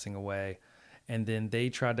up passing away. And then they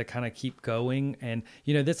tried to kind of keep going, and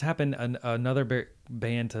you know this happened. Another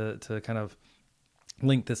band to kind of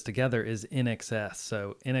link this together is NXS.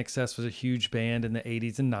 So NXS was a huge band in the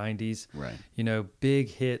 80s and 90s. Right. You know, big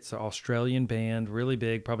hits, Australian band, really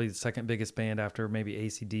big, probably the second biggest band after maybe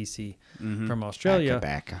AC/DC from Australia.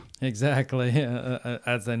 Backa. Exactly,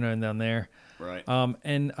 as they know down there. Right.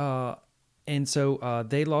 And so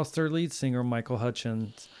they lost their lead singer, Michael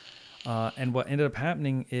Hutchins. And what ended up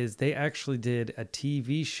happening is they actually did a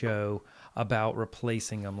TV show about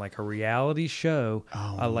replacing him, like a reality show,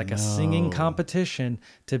 like a singing competition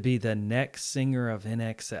to be the next singer of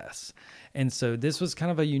NXS. And so this was kind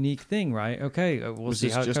of a unique thing, right? Okay, we'll Was see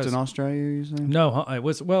this how it just goes. in Australia, you saying? No, it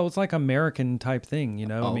was it's like American type thing, you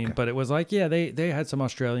know. I mean, okay. but it was like they had some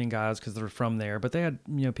Australian guys because they're from there, but they had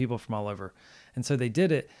people from all over, and so they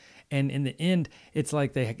did it. And in the end, it's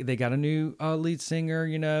like they got a new lead singer.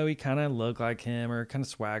 You know, he kind of looked like him or kind of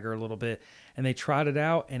swagger a little bit. and they tried it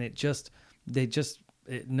out, and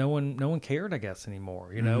no one cared, I guess,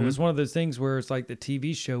 anymore. You know, it was one of those things where it's like the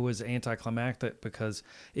TV show was anticlimactic because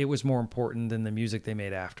it was more important than the music they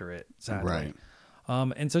made after it. Sadly. Right.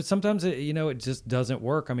 And so sometimes it just doesn't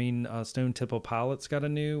work. I mean, Stone Temple Pilots got a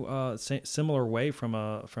new similar way from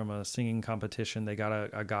a singing competition. They got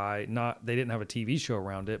a guy. They didn't have a TV show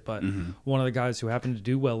around it, but one of the guys who happened to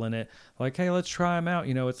do well in it, like, hey, let's try him out.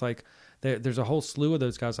 You know, it's like there's a whole slew of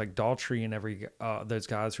those guys like Daltrey and those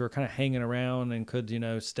guys who are kind of hanging around and could,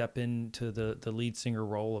 step into the lead singer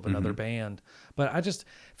role of another band. But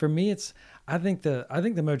for me, I think the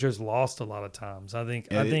Mojo's lost a lot of times. I think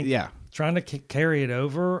trying to carry it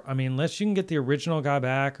over. I mean, unless you can get the original guy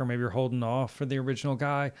back, or maybe you're holding off for the original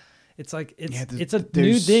guy. It's like it's a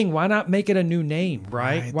new thing. Why not make it a new name,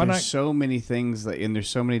 right? Why there's not? So many things and there's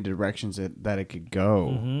so many directions that it could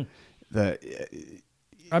go.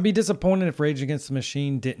 I'd be disappointed if Rage Against the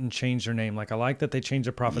Machine didn't change their name. Like, I like that they changed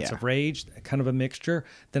the Prophets of Rage, kind of a mixture.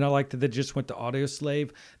 Then I like that they just went to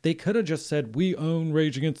Audioslave. They could have just said, we own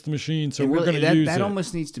Rage Against the Machine, so we're going to use it. That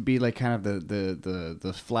almost needs to be like kind of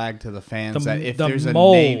the flag to the fans. If there's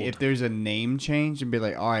a name change, and be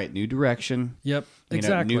like, all right, new direction. Yep.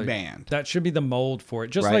 Exactly. New band. That should be the mold for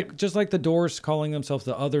it. Just like the Doors calling themselves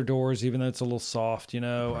the Other Doors, even though it's a little soft, Right.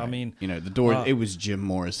 I mean, the Doors. It was Jim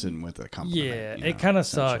Morrison with a compliment. Yeah, it kind of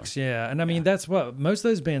sucks. Yeah, and I mean that's what most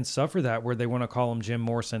of those bands suffer, that where they want to call them Jim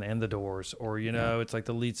Morrison and the Doors, or it's like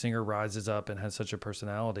the lead singer rises up and has such a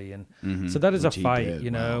personality, and so that is a fight,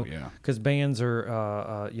 because bands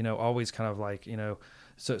are always kind of like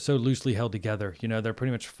so loosely held together. They're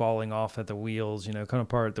pretty much falling off at the wheels, kind of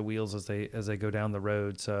apart at the wheels as they go down the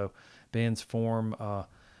road. So bands form a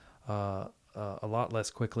lot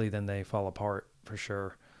less quickly than they fall apart, for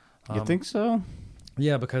sure. You think so?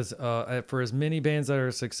 Yeah, because for as many bands that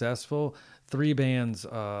are successful, 3 bands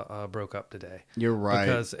broke up today. You're right.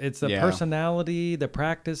 Because it's the personality, the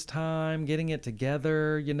practice time, getting it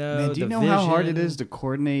together, Man, do you know how hard it is to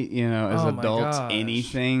coordinate, as adults,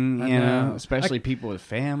 anything, especially people with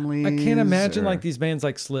families? I can't imagine like these bands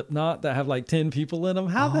like Slipknot that have like 10 people in them.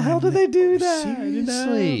 How the hell do they do that?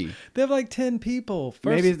 Seriously. They have like 10 people.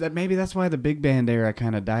 Maybe that's why the big band era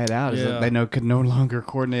kind of died out. Is that they could no longer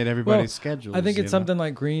coordinate everybody's schedules. I think it's something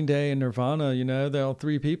like Green Day and Nirvana, they're all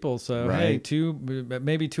 3 people. So, hey,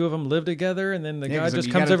 maybe 2 of them live together, and then the guy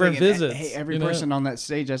just comes over and visits. Hey, every person on that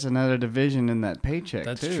stage, that's another division in that paycheck.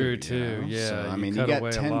 That's true too. Yeah. So, I mean, you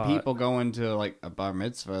got 10 people going to like a bar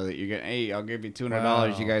mitzvah that you get. Hey, I'll give you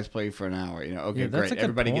 $200. You guys play for an hour. Okay, great.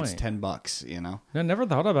 Everybody gets $10. I never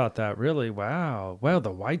thought about that. Really, wow. Well,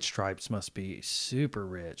 the White Stripes must be super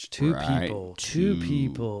rich. 2 people. 2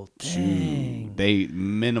 people. Dang. They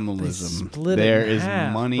minimalism. Split there in is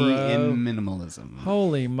half, money bro. in minimalism.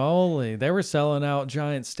 Holy moly! They were selling out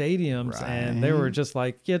giant stadiums, and they were just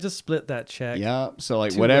like, just split that check. Yep. So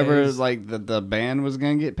like whatever like the band was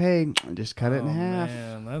gonna get paid, just cut it in half.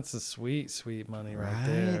 Man, that's a sweet money right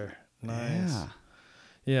there. Nice.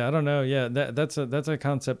 Yeah, I don't know. Yeah, that's a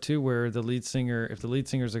concept too, where if the lead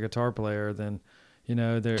singer's a guitar player, then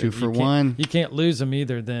they're 2 for 1. You can't lose them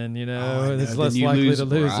either. Then it's less likely to lose them.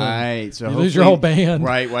 Right, so you lose your whole band.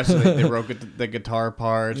 Right. Well, so they wrote the guitar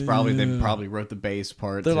parts. They probably wrote the bass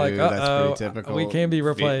part too. Like, that's pretty typical. We can't be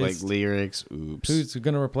replaced. Like lyrics. Oops. Who's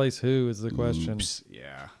going to replace who is the question. Oops.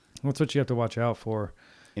 Yeah. That's what you have to watch out for.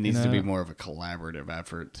 It needs to be more of a collaborative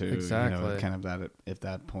effort too. Exactly. Kind of that at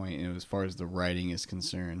that point, as far as the writing is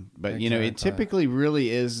concerned. But it typically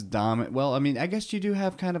really is dominant. Well, I mean, I guess you do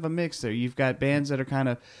have kind of a mix there. You've got bands that are kind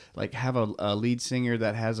of like have a lead singer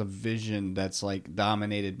that has a vision that's like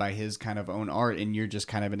dominated by his kind of own art, and you're just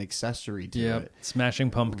kind of an accessory to it.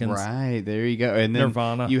 Smashing Pumpkins. Right, there you go. And then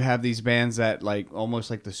Nirvana. You have these bands that like almost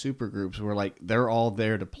like the super groups where like they're all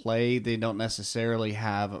there to play. They don't necessarily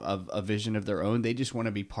have a vision of their own. They just want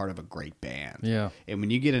to be part of a great band. Yeah. And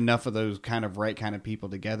when you get enough of those kind of right kind of people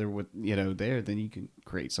together with, then you can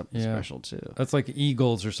create something special too. That's like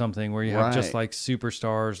Eagles or something, where you have just like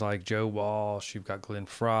superstars like Joe Walsh, you've got Glenn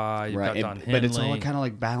Fry, you've got Don Henley. But it's all kind of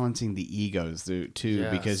like balancing the egos too,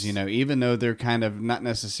 because, even though they're kind of not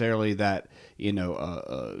necessarily that,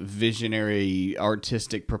 visionary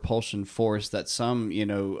artistic propulsion force that some,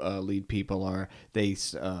 lead people are, I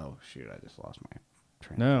just lost my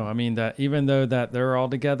train. No, I mean that even though that they're all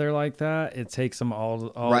together like that, it takes them all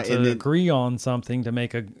to agree on something to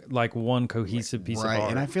make one cohesive piece of art.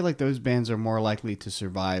 And I feel like those bands are more likely to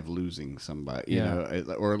survive losing somebody,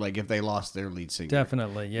 or like if they lost their lead singer.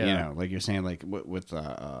 Definitely, yeah. Like you're saying, like with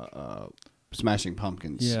Smashing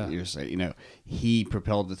Pumpkins. Yeah. You're saying, you know, he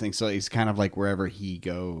propelled the thing. So he's kind of like wherever he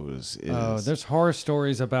goes. There's horror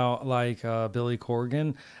stories about like Billy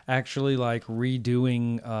Corgan actually like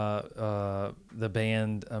redoing the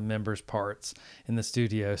band members' parts in the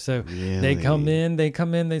studio. So they come in,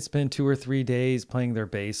 they spend 2 or 3 days playing their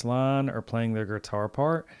bass line or playing their guitar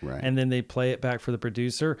part, and then they play it back for the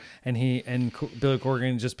producer. And Billy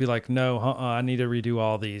Corgan just be like, "No, I need to redo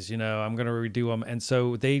all these. You know, I'm gonna redo them." And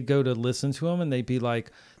so they go to listen to them, and they'd be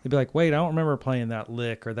like, "Wait, I don't remember playing that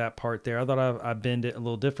lick or that part there. I thought I bend it a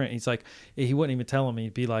little different." He's like, he wouldn't even tell him.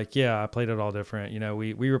 He'd be like, "Yeah, I played it all different. You know,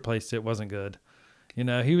 we replaced it. It wasn't good." You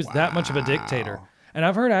know, he was that much of a dictator. And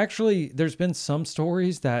I've heard actually there's been some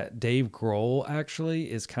stories that Dave Grohl actually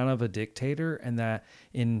is kind of a dictator, and that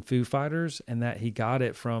in Foo Fighters, and that he got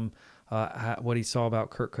it from what he saw about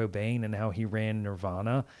Kurt Cobain and how he ran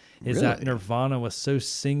Nirvana, is that Nirvana was so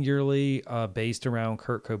singularly based around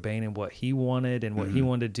Kurt Cobain and what he wanted and what he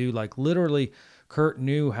wanted to do. Like literally, Kurt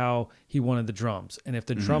knew how he wanted the drums, and if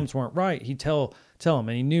the drums weren't right, he'd tell him,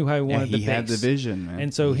 and he knew how he wanted the bass. He had the vision, man.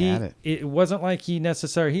 And so it wasn't like he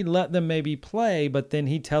let them maybe play, but then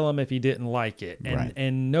he'd tell them if he didn't like it.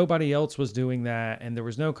 And nobody else was doing that, and there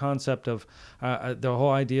was no concept of the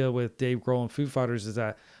whole idea with Dave Grohl and Foo Fighters is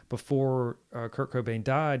that before Kurt Cobain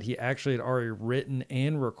died, he actually had already written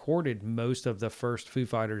and recorded most of the first Foo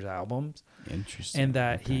Fighters albums. Interesting. And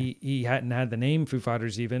that he hadn't had the name Foo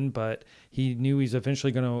Fighters even, but he knew he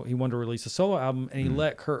wanted to release a solo album, and he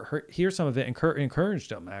let Kurt hear some of it, and Kurt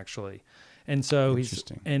encouraged him actually. And so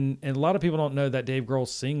and a lot of people don't know that Dave Grohl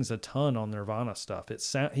sings a ton on Nirvana stuff.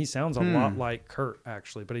 He sounds a lot like Kurt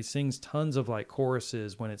actually, but he sings tons of like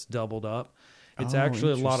choruses when it's doubled up. It's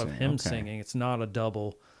actually a lot of him singing. It's not a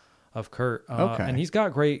double of Kurt. And he's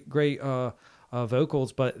got great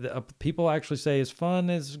vocals, but people actually say as fun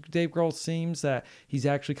as Dave Grohl seems, that he's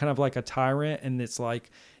actually kind of like a tyrant, and it's like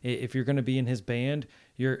if you're going to be in his band,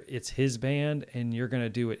 it's his band, and you're going to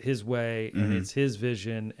do it his way, and it's his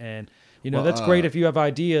vision, and that's great if you have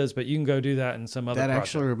ideas, but you can go do that in some other project. That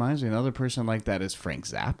actually reminds me, another person like that is Frank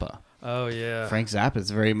Zappa. Oh yeah, Frank Zappa is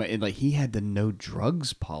very much like he had the no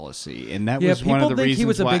drugs policy, and that was one of the reasons he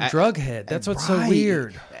was a why big drug head. That's what's so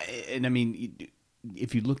weird. And I mean,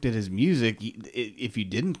 if you looked at his music, if you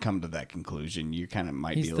didn't come to that conclusion, you kind of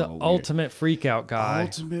might be a little weird. He's the ultimate freak out guy.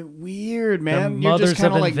 Ultimate weird, man. You're just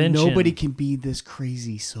kind of like, nobody can be this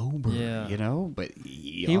crazy sober, you know? But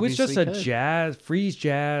he was just a freeze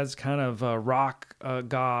jazz kind of rock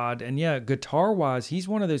god. And guitar-wise, he's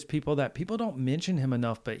one of those people that people don't mention him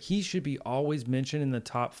enough, but he should be always mentioned in the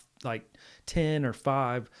top, like, 10 or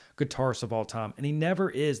 5 guitarists of all time, and he never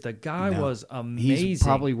is. The guy was amazing. He's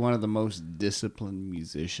probably one of the most disciplined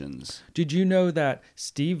musicians. Did you know that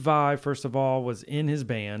Steve Vai, first of all, was in his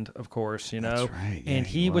band, of course, That's right. Yeah, and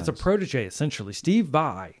he was a protege, essentially. Steve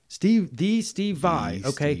Vai,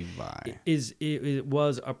 okay,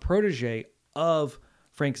 was a protege of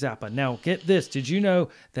Frank Zappa. Now, get this. Did you know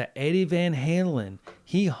that Eddie Van Halen,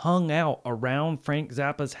 he hung out around Frank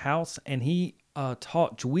Zappa's house, and he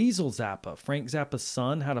taught Dweezil Zappa, Frank Zappa's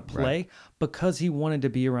son, how to play because he wanted to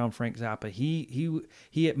be around Frank Zappa.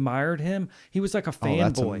 He admired him. He was like a fanboy.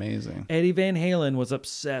 That's amazing. Eddie Van Halen was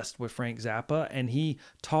obsessed with Frank Zappa, and he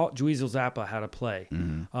taught Dweezil Zappa how to play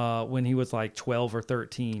when he was like 12 or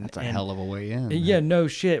 13. That's a hell of a way in. Yeah, no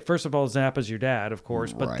shit. First of all, Zappa's your dad, of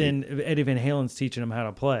course, but then Eddie Van Halen's teaching him how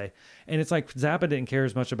to play. And it's like Zappa didn't care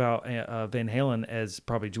as much about Van Halen as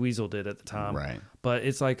probably Dweezil did at the time. Right. But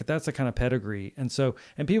it's like that's the kind of pedigree. And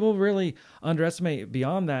people really underestimate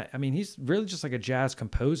beyond that. I mean, he's really just like a jazz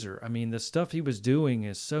composer. I mean, the stuff he was doing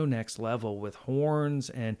is so next level with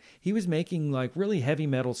horns, and he was making like really heavy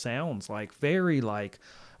metal sounds, like very like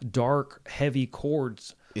dark, heavy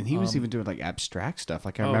chords. And he was even doing like abstract stuff.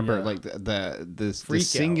 Like I remember like the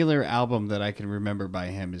singular album that I can remember by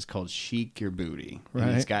him is called Chic Your Booty. Right.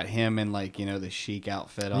 And it's got him in like, the chic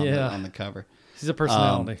outfit on the cover. He's a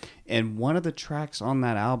personality. And one of the tracks on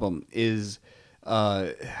that album is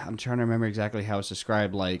I'm trying to remember exactly how it's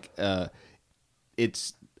described. Like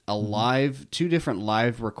it's a live, 2 different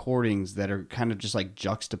live recordings that are kind of just like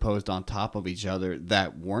juxtaposed on top of each other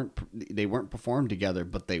that weren't performed together,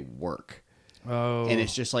 but they work. Oh, and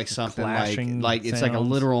it's just like something like it's like a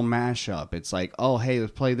literal mashup. It's like, oh, hey,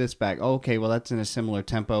 let's play this back. Oh, okay, well, that's in a similar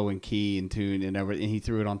tempo and key and tune and everything. And he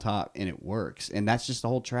threw it on top, and it works. And that's just the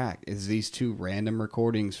whole track. Is these 2 random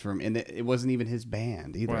recordings and it wasn't even his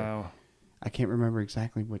band either. Wow. I can't remember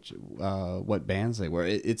exactly what bands they were.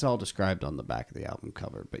 It's all described on the back of the album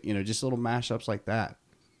cover. But just little mashups like that.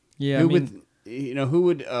 Yeah, who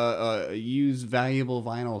would use valuable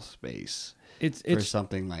vinyl space for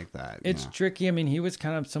something like that. It's tricky. I mean, he was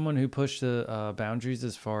kind of someone who pushed the boundaries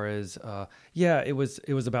as far as it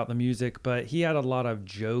was about the music, but he had a lot of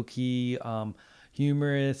jokey,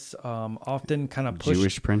 humorous, often kind of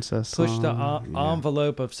Jewish princess pushed the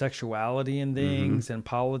envelope of sexuality and things and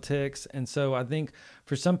politics. And so I think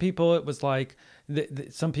for some people it was like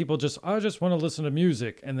some people I just want to listen to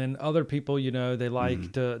music, and then other people, they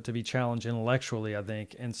like to be challenged intellectually, I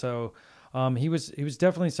think. And so he was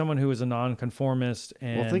definitely someone who was a nonconformist.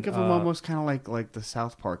 And think of him almost kind of like the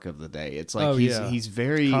South Park of the day. It's like he's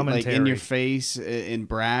very like in your face and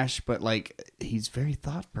brash, but like he's very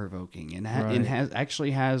thought provoking and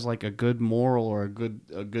has like a good moral or a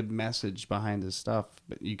good message behind his stuff.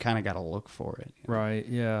 But you kind of got to look for it. Right.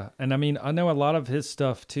 Yeah. And I mean, I know a lot of his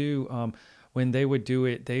stuff too. When they would do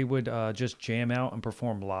it, they would just jam out and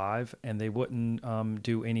perform live, and they wouldn't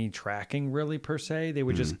do any tracking really per se. They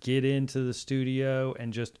would just get into the studio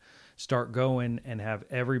and just start going and have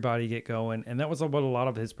everybody get going. And that was what a lot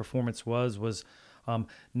of his performance was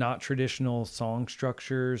not traditional song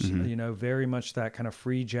structures, very much that kind of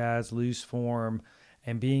free jazz, loose form,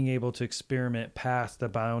 and being able to experiment past the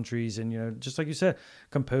boundaries and, just like you said,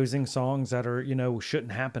 composing songs that are,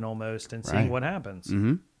 shouldn't happen almost, and seeing what happens.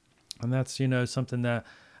 Mm-hmm. And that's, something that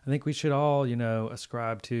I think we should all,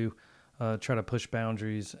 ascribe to, try to push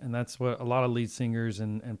boundaries. And that's what a lot of lead singers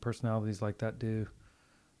and personalities like that do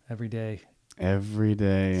every day. Every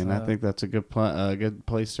day. And I think that's a good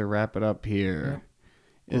place to wrap it up here.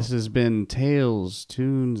 Yep. This has been Tales,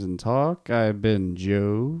 Tunes, and Talk. I've been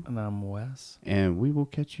Joe. And I'm Wes. And we will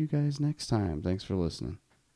catch you guys next time. Thanks for listening.